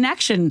and a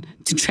connection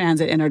to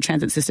transit in our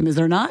transit system, is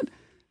there not?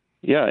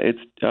 Yeah, it's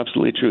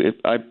absolutely true.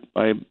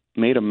 I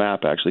made a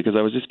map, actually, because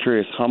I was just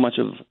curious how much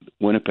of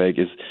Winnipeg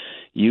is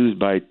used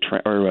by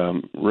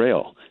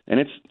rail, and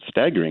it's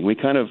staggering. We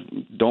kind of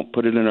don't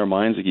put it in our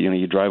minds.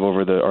 You drive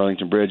over the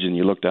Arlington Bridge and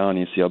you look down and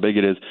you see how big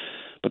it is,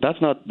 but that's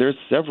not. There's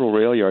several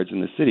rail yards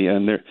in the city,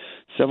 and there are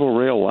several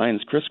rail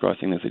lines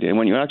crisscrossing the city. And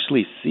when you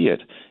actually see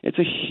it, it's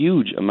a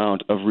huge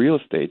amount of real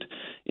estate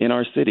in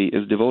our city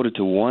is devoted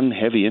to one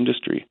heavy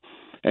industry,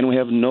 and we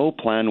have no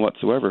plan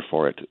whatsoever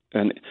for it.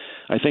 And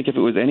I think if it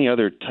was any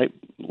other type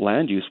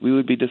land use, we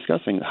would be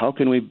discussing how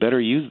can we better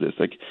use this.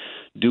 Like,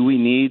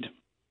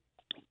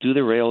 do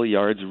the rail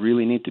yards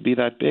really need to be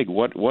that big?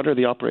 What are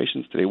the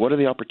operations today? What are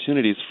the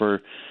opportunities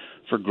for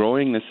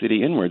growing the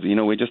city inwards?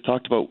 We just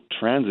talked about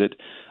transit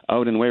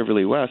out in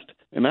Waverly West.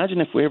 Imagine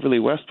if Waverly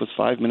West was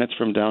 5 minutes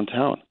from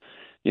downtown,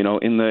 in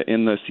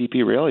the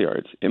CP rail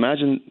yards.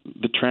 Imagine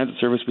the transit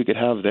service we could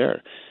have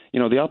there.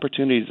 The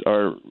opportunities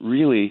are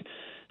really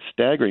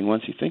staggering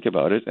once you think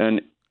about it. And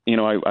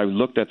I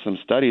looked at some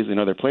studies in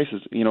other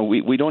places.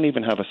 We don't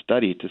even have a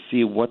study to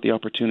see what the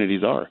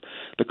opportunities are.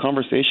 The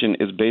conversation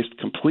is based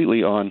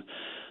completely on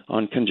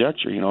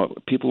conjecture.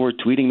 People were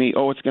tweeting me,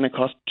 it's going to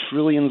cost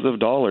trillions of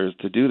dollars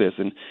to do this.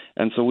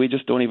 And so we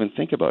just don't even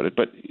think about it.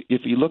 But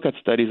if you look at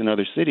studies in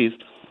other cities,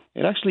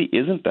 it actually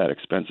isn't that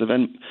expensive.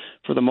 And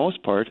for the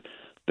most part,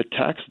 the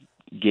tax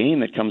gain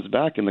that comes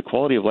back and the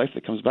quality of life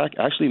that comes back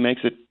actually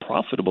makes it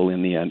profitable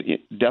in the end.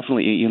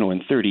 Definitely,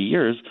 in 30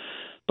 years.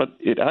 But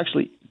it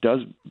actually does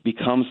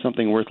become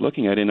something worth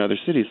looking at in other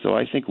cities. So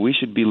I think we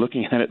should be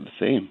looking at it the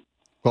same.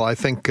 Well, I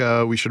think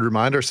we should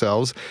remind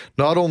ourselves,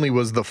 not only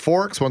was the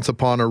Forks once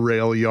upon a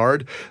rail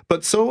yard,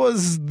 but so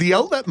was the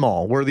Outlet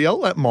Mall, where the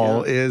Outlet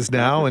Mall is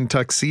now in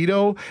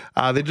Tuxedo.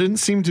 There didn't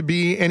seem to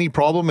be any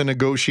problem in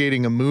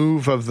negotiating a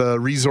move of the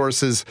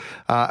resources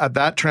at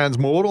that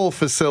transmodal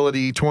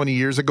facility 20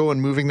 years ago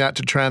and moving that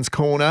to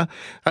Transcona.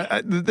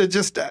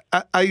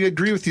 I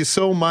agree with you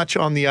so much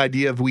on the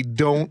idea of we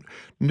don't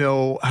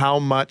know how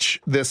much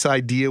this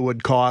idea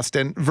would cost,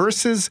 and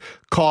versus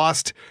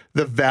cost,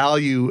 the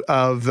value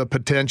of the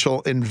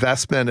potential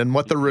investment and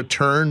what the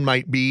return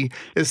might be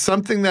is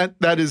something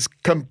that is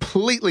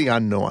completely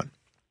unknown.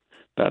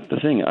 That's the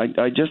thing.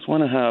 I just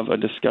want to have a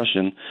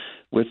discussion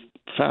with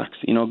facts.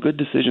 Good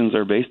decisions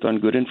are based on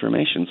good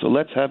information. So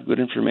let's have good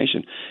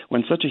information.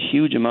 When such a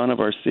huge amount of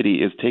our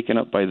city is taken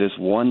up by this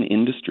one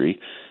industry,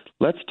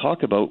 let's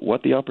talk about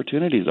what the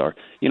opportunities are.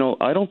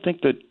 I don't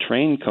think that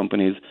train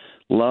companies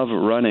love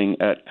running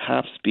at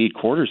half speed,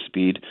 quarter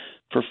speed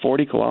for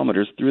 40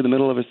 kilometers through the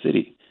middle of a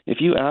city. If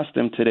you ask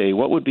them today,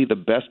 what would be the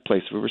best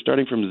place, if we're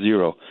starting from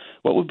zero,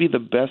 what would be the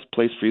best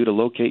place for you to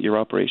locate your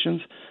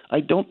operations?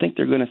 I don't think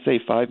they're going to say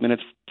 5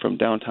 minutes from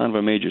downtown of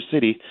a major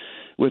city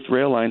with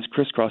rail lines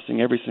crisscrossing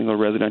every single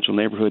residential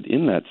neighborhood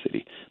in that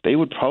city. They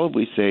would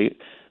probably say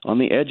on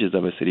the edges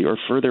of a city or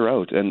further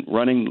out and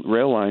running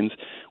rail lines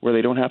where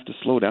they don't have to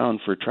slow down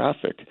for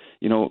traffic.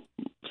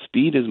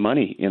 Speed is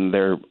money in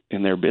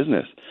their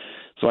business.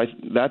 So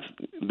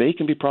they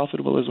can be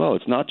profitable as well.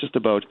 It's not just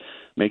about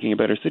making a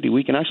better city.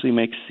 We can actually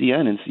make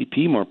CN and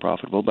CP more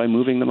profitable by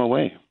moving them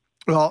away.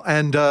 Well,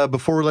 and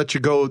before we let you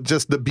go,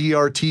 just the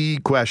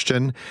BRT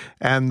question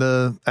and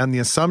the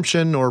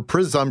assumption or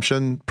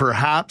presumption,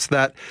 perhaps,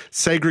 that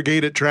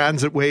segregated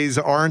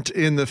transitways aren't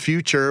in the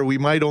future. We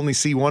might only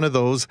see one of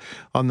those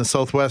on the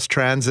Southwest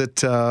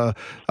Transit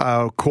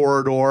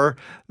corridor.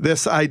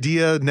 This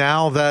idea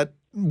now that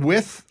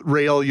with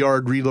rail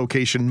yard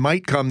relocation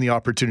might come the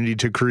opportunity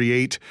to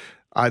create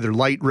either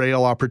light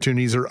rail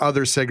opportunities or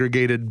other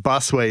segregated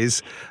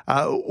busways.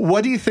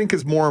 What do you think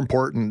is more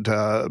important,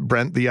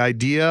 Brent, the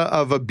idea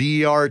of a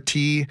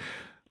BRT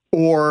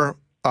or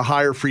a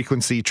higher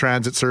frequency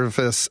transit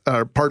service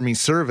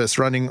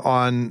running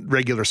on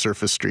regular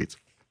surface streets?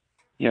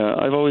 Yeah,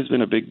 I've always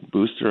been a big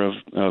booster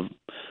of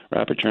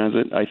rapid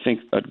transit. I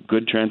think a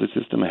good transit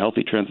system, a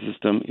healthy transit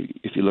system,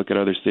 if you look at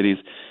other cities,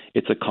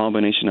 it's a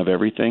combination of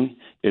everything.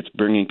 It's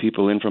bringing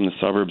people in from the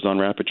suburbs on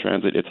rapid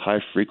transit. It's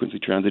high-frequency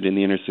transit in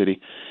the inner city.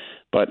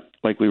 But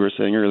like we were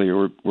saying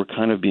earlier, we're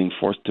kind of being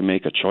forced to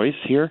make a choice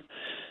here.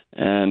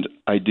 And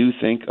I do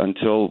think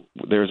until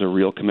there's a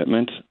real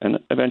commitment, and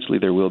eventually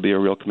there will be a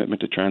real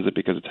commitment to transit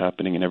because it's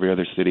happening in every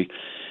other city,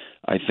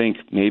 I think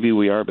maybe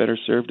we are better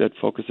served at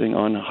focusing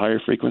on higher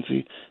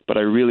frequency. But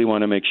I really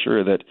want to make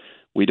sure that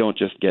we don't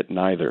just get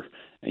neither.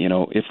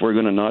 If we're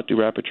going to not do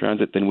rapid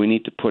transit, then we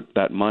need to put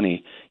that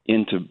money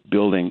into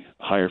building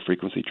higher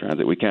frequency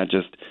transit. We can't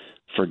just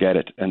forget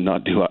it and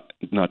not do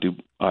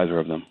either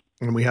of them.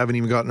 And we haven't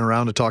even gotten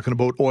around to talking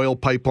about oil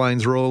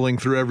pipelines rolling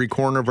through every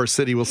corner of our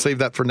city. We'll save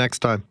that for next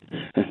time.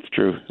 That's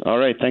true. All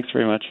right. Thanks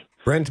very much.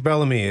 Brent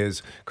Bellamy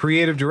is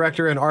creative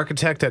director and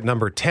architect at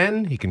Number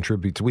 10. He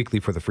contributes weekly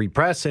for the Free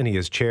Press, and he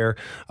is chair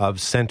of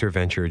Center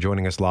Venture,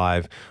 joining us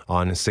live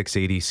on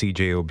 680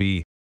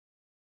 CJOB.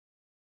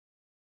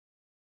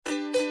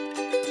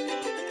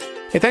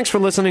 Hey, thanks for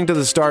listening to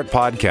the Start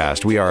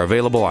Podcast. We are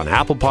available on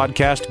Apple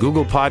Podcast,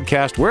 Google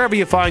Podcast, wherever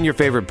you find your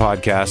favorite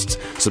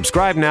podcasts.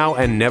 Subscribe now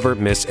and never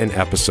miss an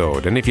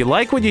episode. And if you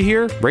like what you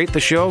hear, rate the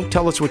show,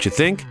 tell us what you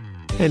think,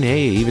 and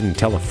hey, even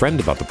tell a friend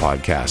about the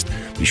podcast.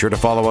 Be sure to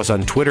follow us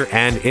on Twitter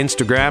and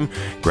Instagram.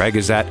 Greg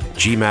is at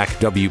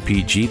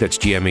GMACWPG, that's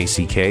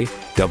GMACK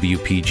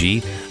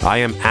WPG. I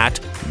am at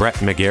Brett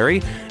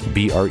Megarry,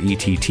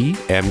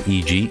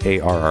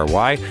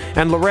 BRETTMEGARRY.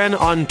 And Loren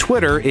on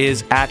Twitter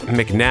is at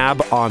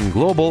McNabb on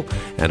Global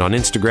and on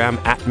Instagram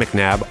at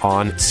McNabb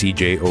on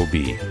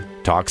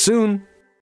CJOB. Talk soon.